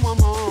 casou ton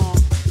maman.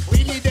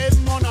 Oui, l'idée,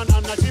 mon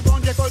nana, si bon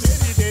Dieu connaît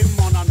l'idée,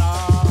 mon nana.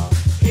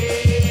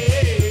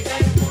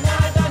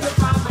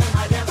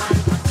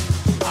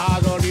 Ah,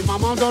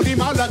 joli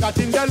mal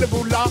gatindel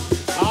voula.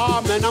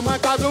 Ah, mais non, moi,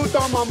 casou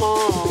ton maman.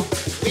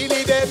 Oui,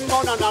 l'idée,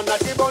 mon nana,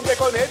 si bon Dieu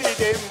connaît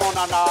l'idée, mon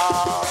nana.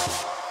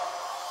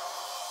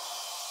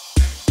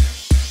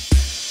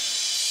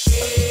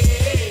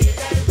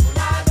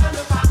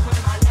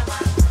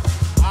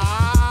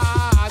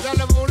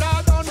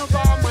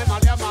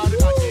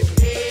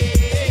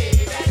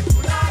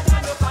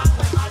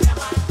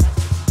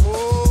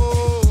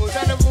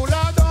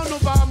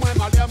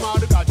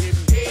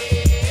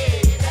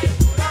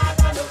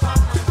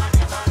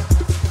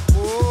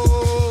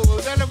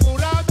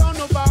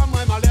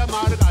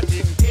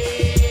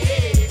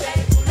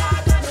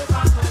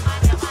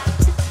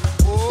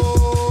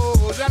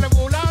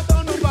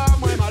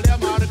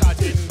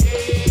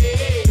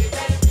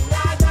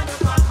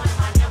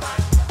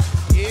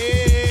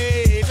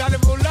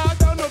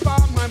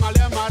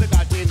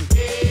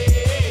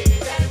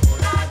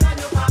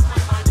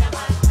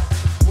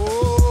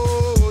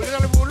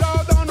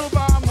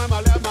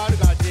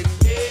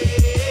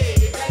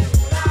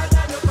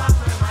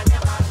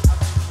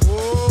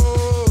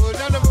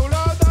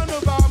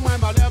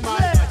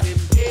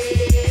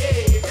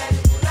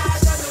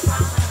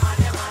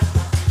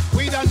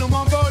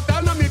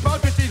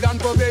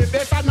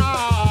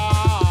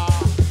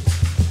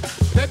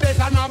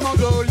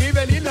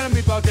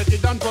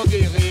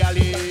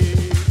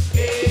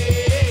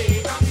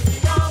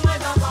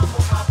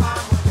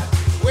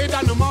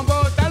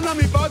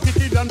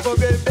 pour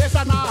bébé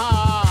sana.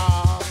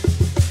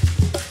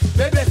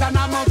 Bébé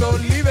sana mon dos,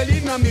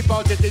 liveline dans mi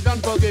porte, t'es dans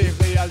pour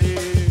guérir aller.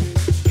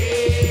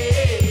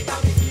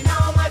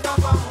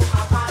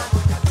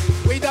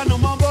 Oui, dans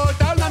mon beau,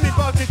 dans mi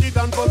porte, t'es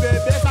dans pour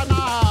bébé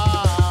sana.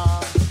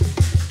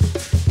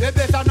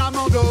 Bébé sana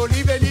mon dos,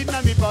 liveline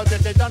dans mi porte,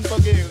 t'es dans pour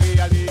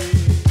guérir aller.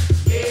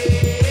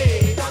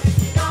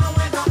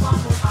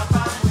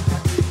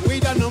 Oui,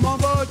 dans mon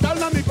beau,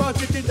 dans mi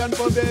porte, t'es dans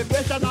pour bébé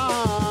sana.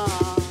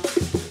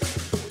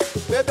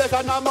 Bébé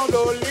sana mon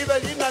dos,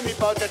 liveline dans mi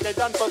porte, t'es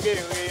dans pour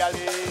guérir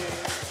aller.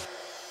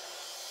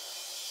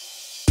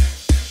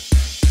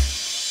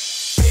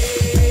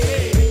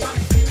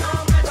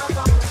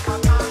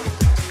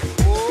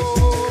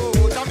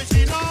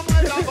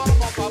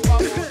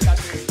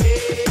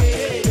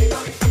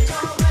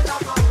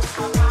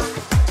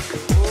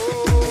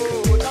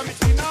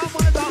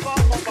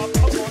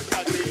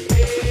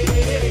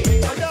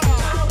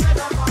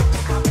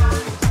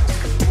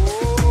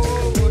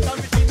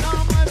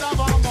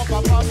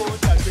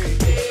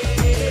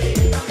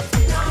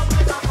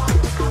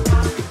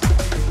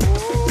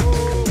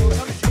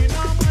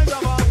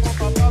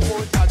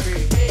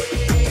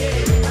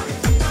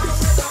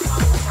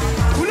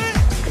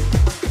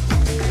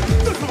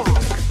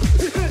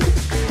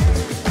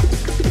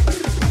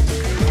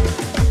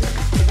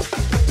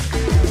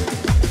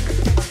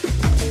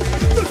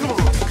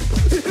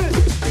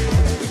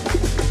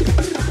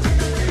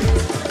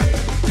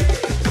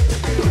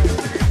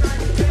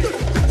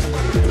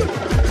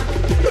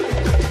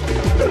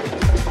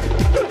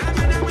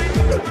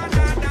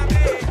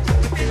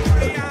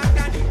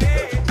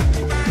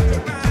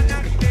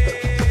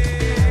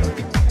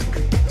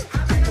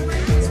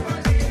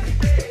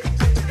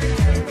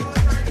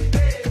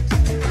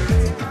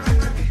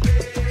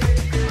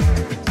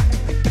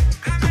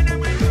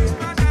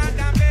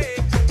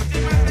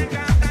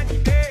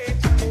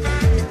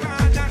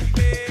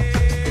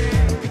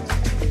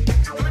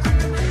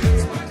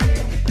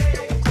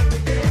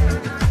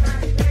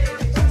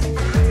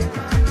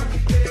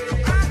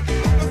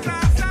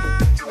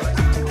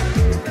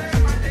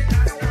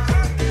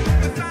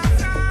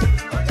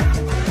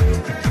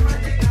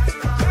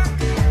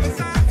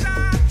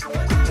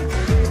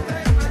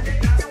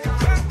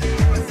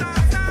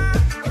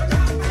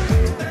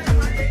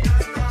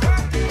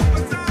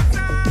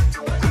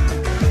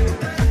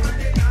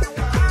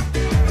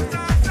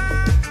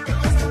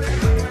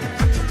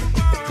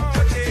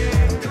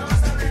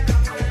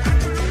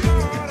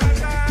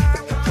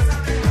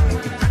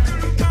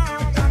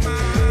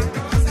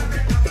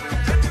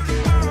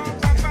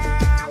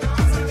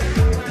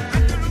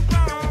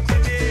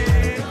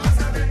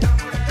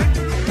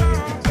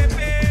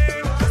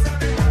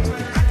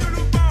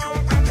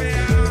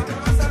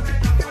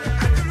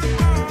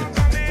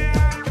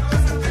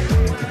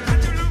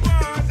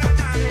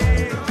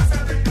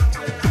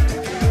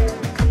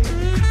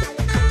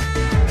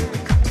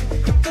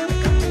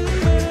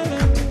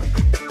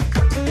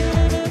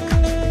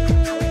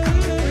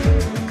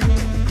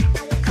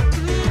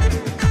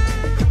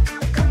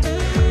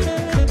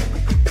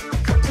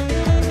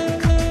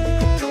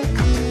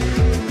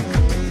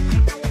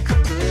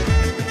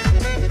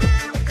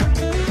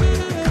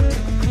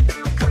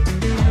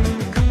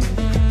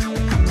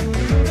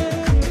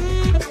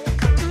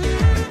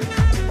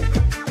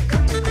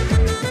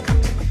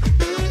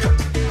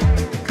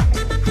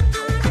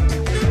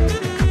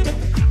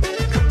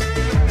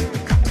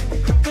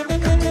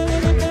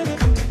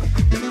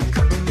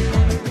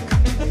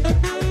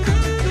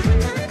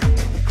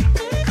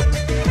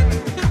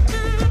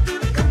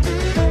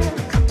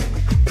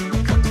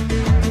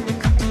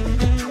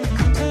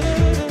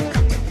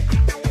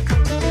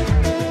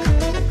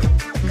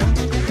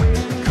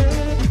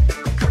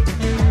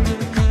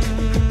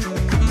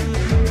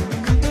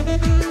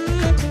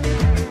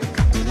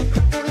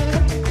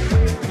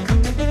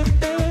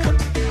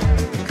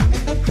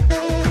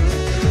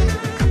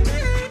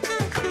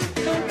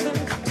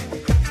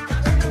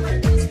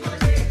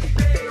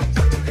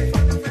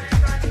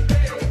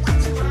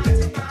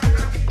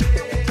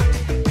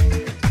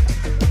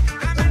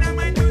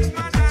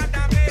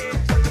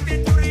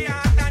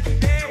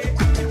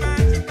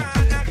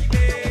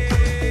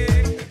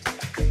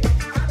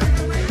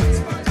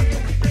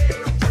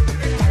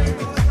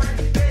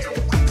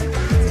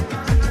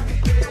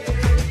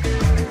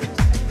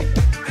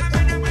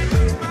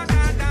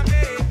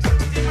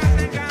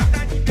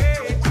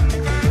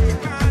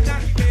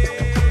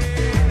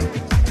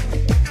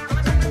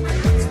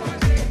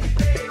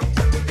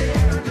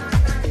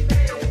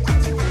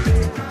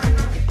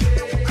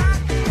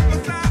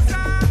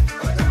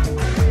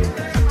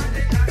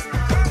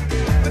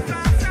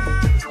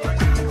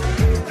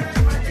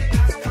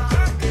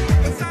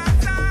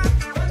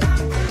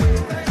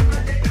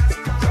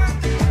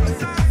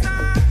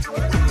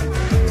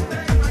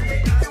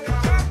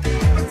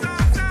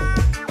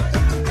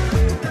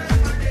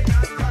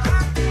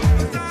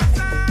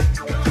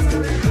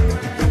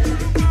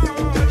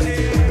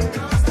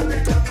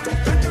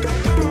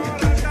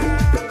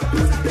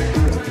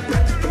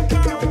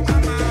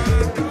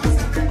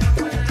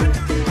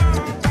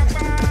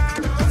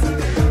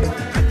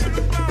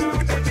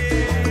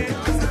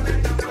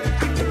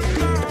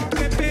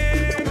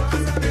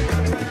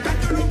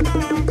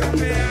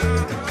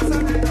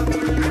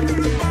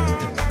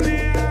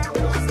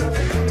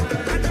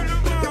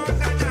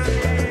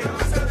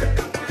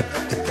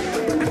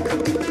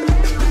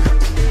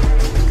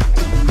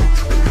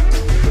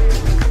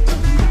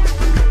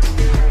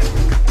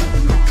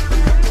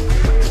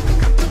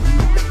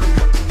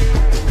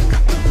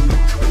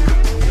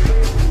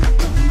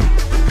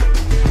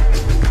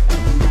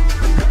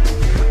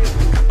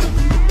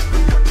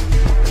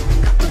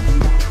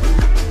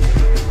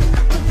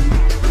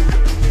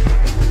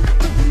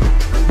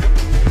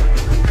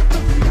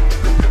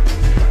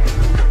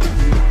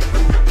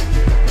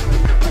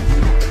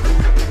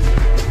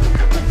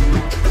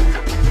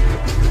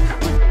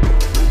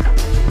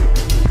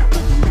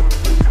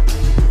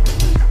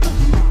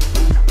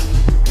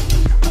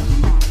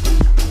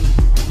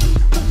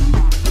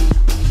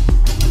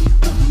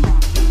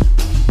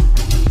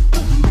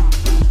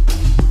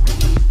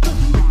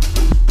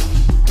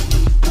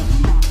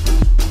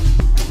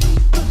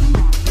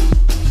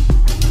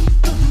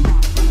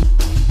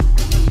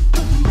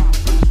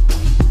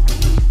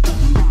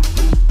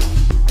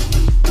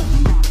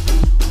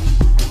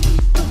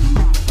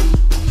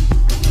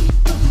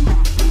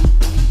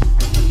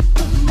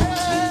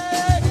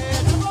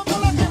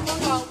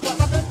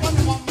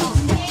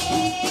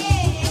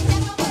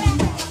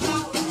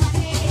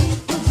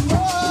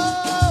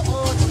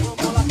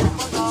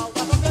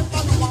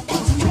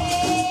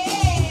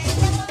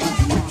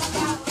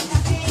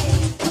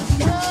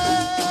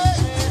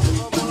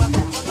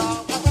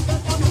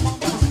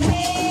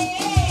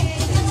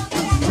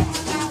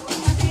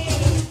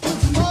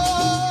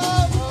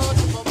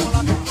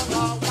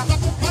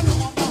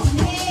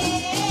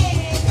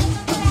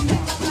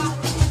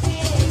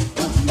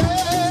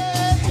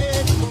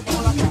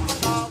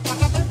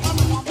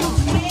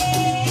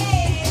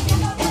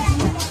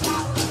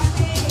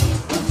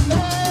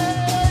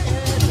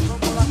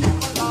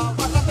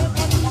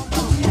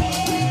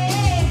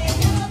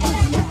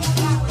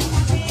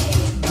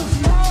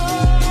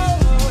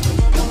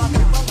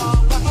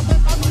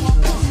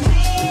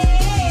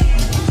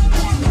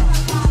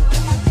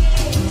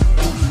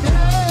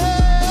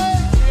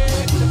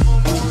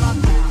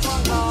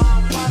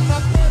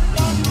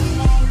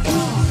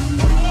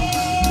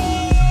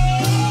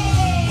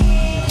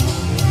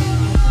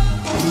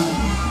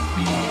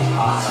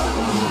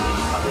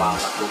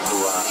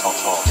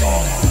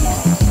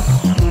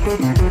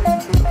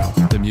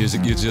 The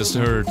music you just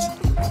heard,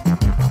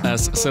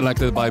 as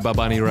selected by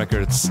Babani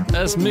Records,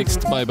 as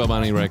mixed by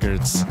Babani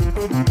Records.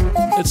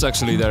 It's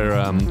actually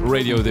their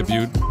radio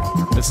debut.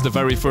 It's the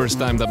very first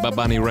time that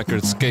Babani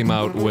Records came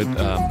out with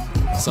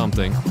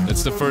something.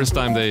 It's the first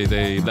time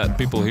they let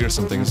people hear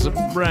something. It's a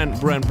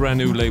brand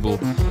new label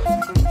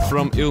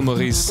from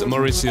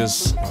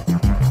Mauritius.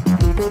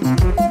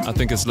 I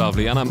think it's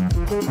lovely, and I'm,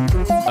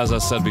 as I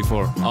said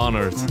before,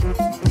 honored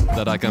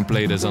that I can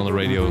play this on the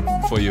radio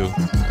for you.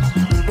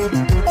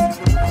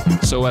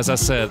 So as I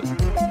said,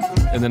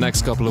 in the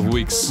next couple of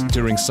weeks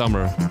during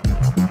summer,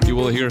 you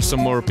will hear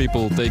some more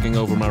people taking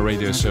over my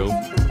radio show.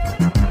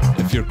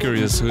 If you're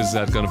curious who's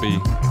that gonna be,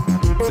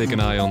 take an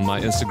eye on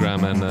my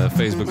Instagram and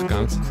Facebook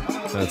account.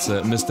 That's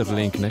Mr.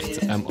 Leenknecht,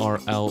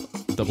 MrLEENKNECHT.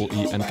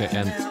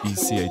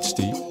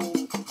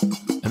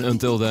 And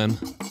until then,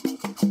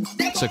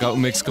 check out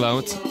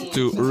Mixcloud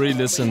to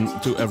re-listen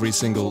to every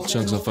single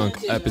Chunks of Funk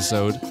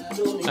episode,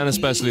 and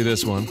especially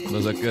this one,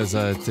 because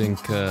I think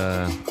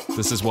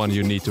this is one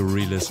you need to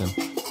re-listen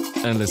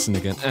and listen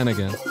again and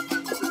again.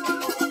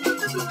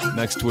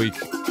 Next week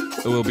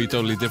it will be a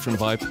totally different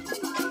vibe,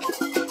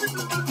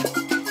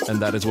 and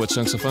that is what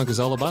Chunks of Funk is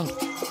all about.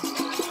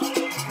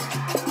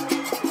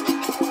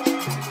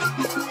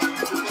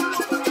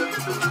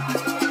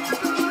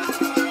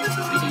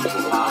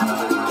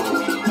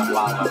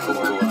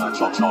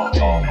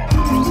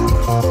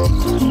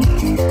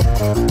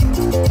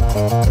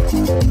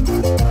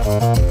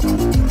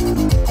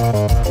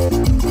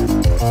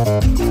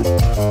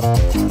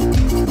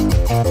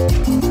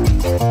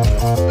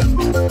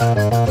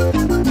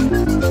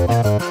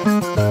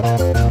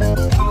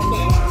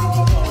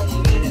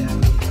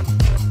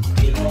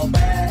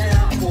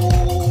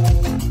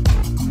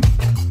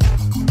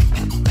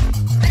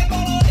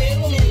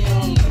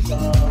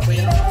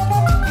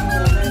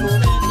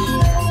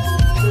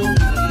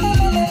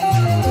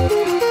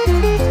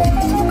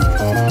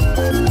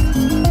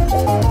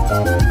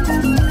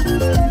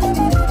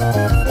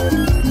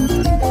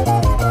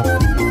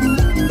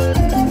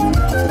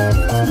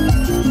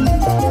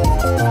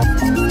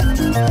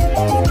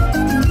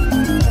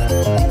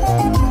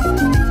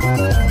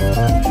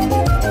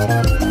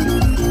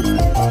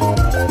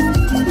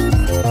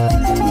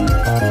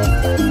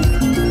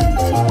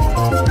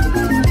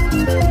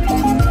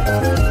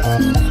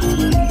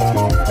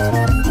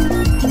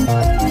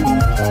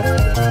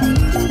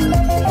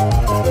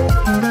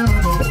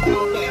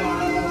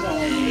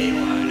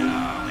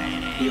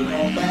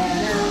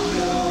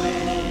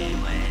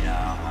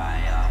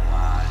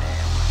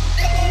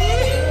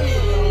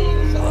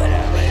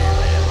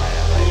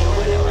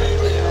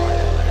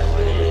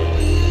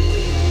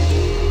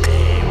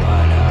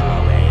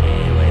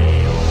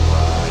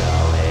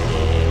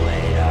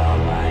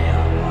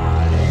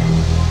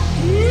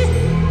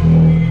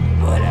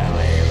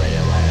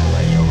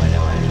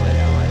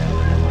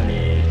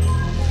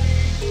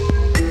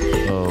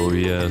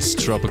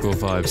 Tropical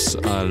vibes,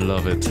 I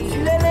love it.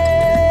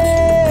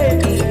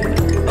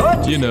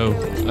 You know,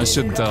 I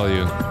shouldn't tell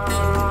you.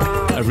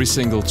 Every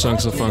single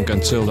Chunks of Funk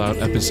and Chilled Out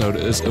episode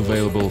is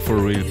available for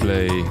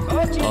replay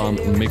on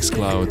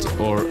Mixcloud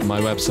or my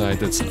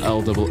website. It's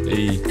LEENKNECHT.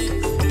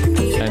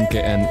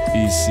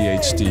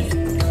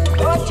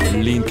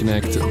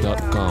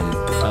 Leenknecht.com.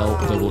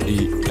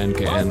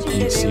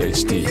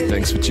 LEENKNECHT.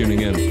 Thanks for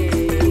tuning in.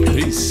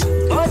 Peace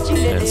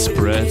and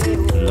spread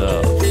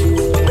love.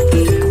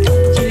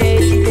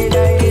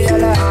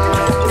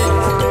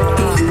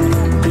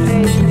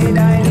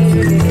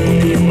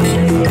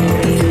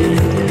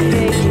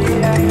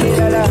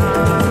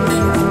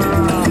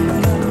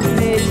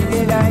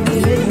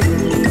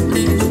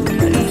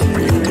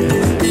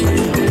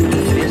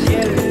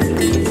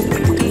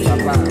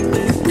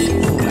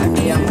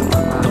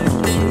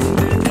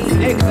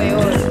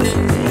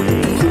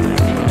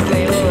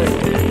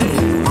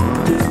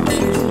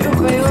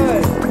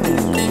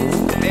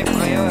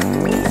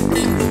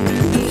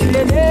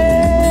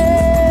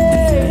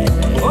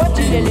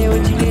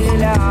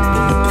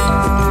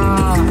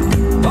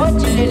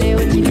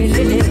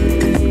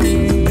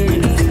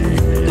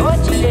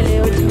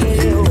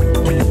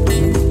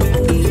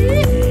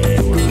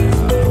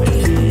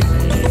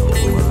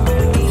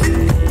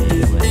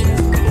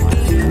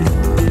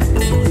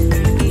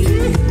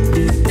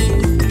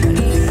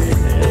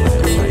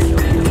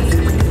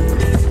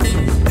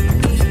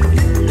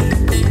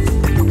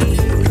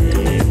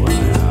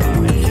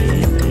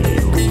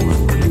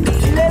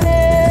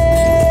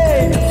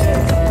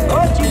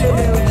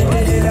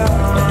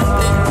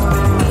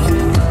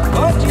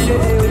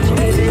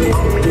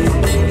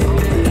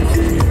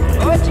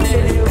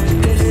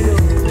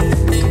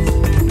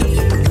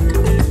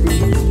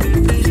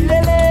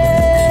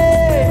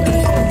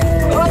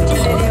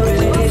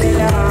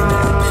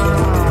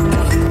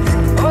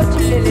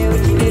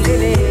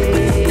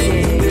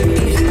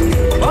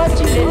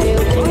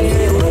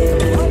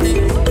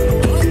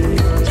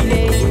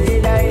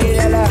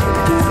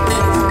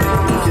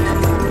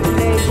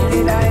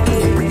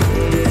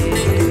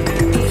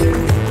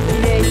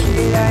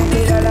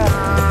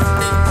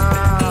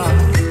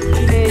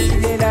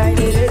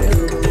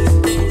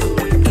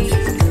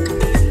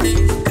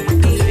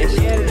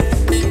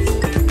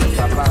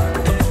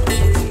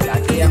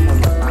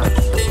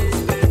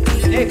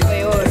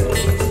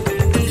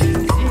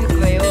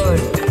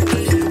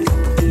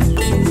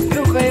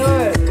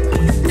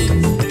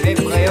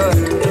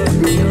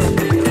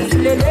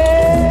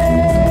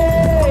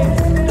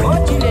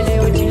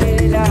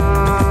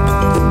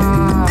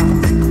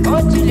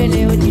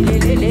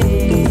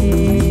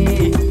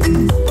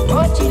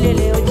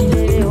 chilele, oh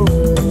chilele, oh.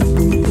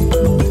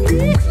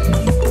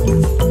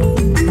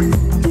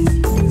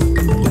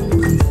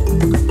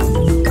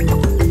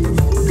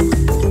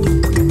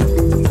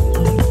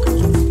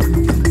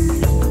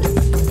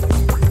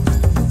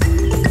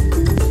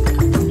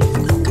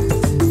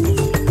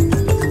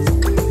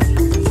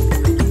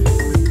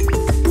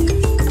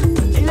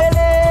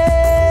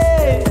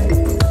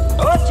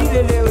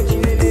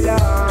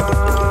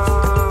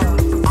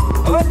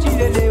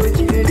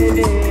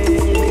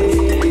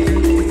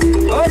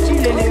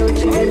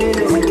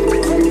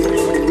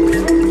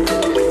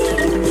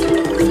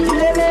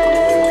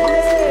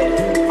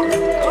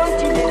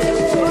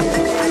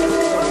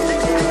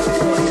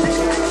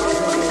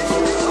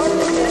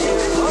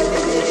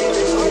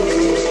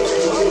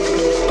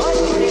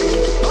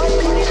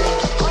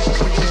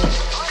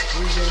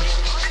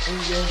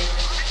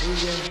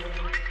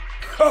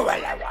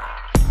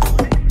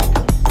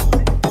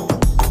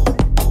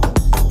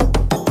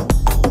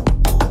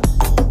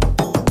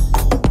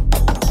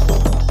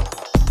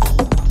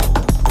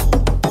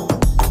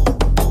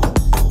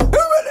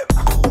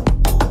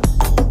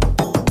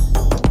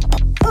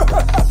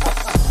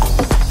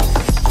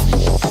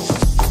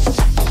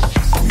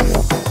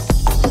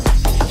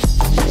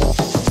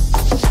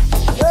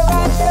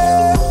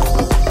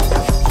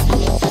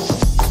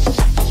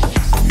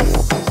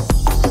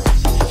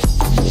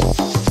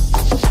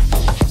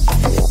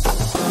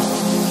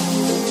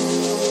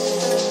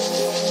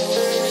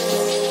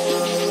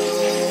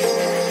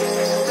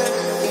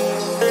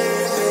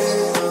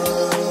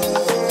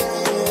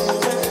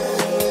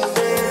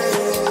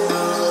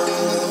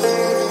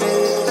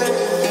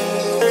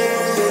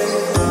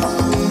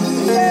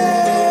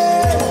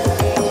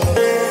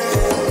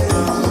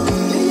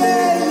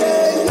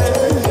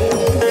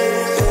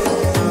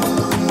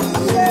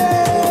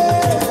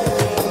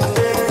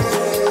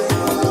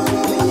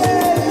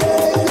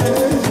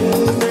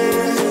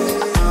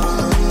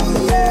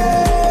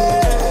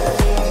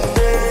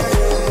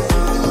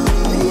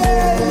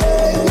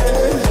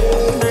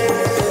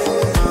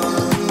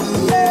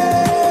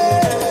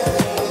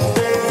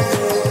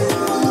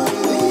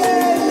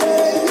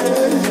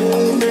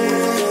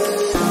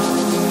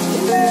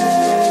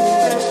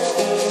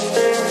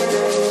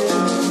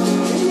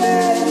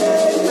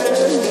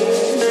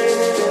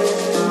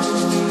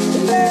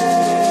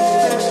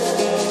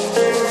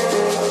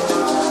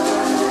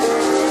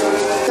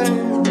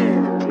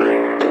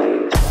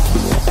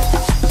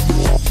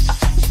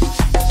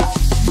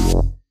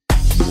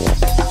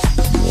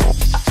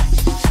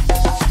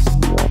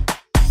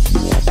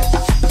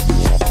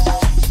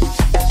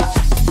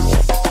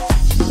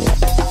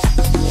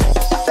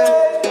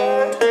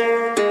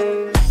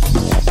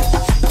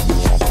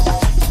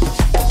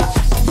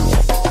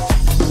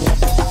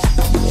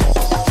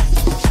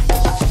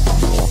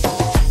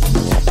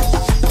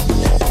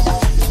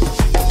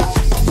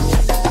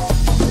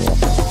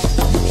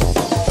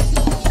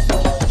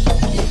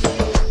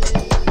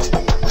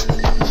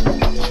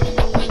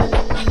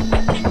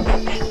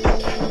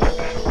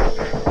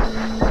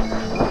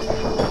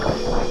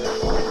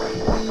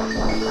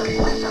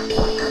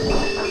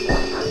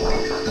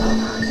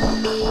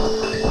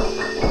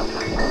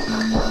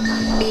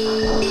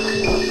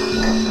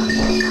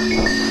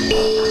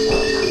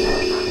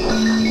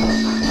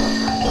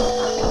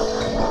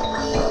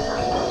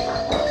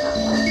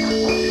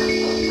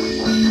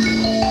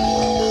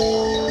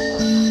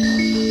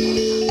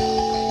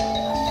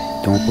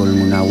 Paul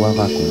Mounawa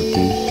raconté,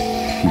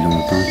 depuis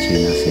longtemps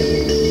tient dans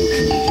cérémonie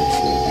puis de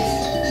service.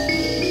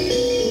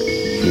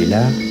 Et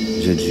là,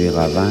 je te jouer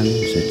ravane,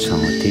 je te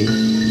chanter,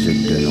 je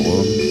te donne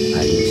rhum,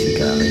 aller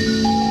cigarette.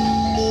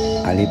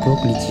 À l'époque,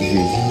 les petits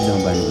jeux dans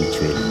ban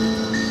rituel.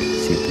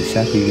 C'est pour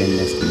ça qu'il vient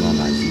l'instrument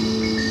magique.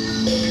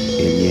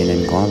 Il y a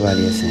une grande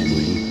valeur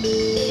symbolique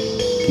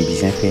qui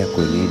vient faire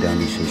connaître dans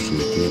les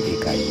sociétés et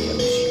carrières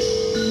aussi.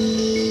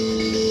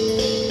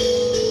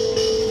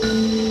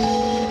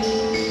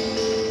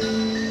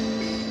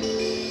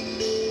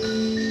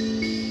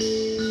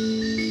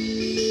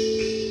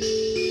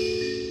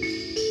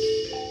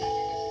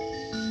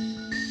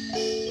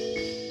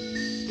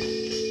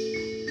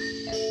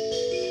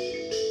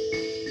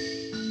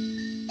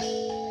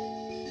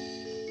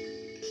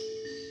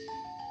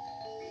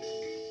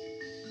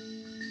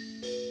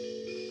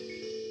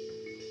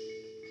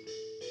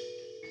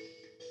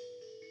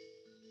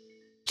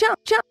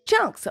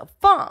 Chunks of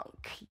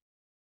funk.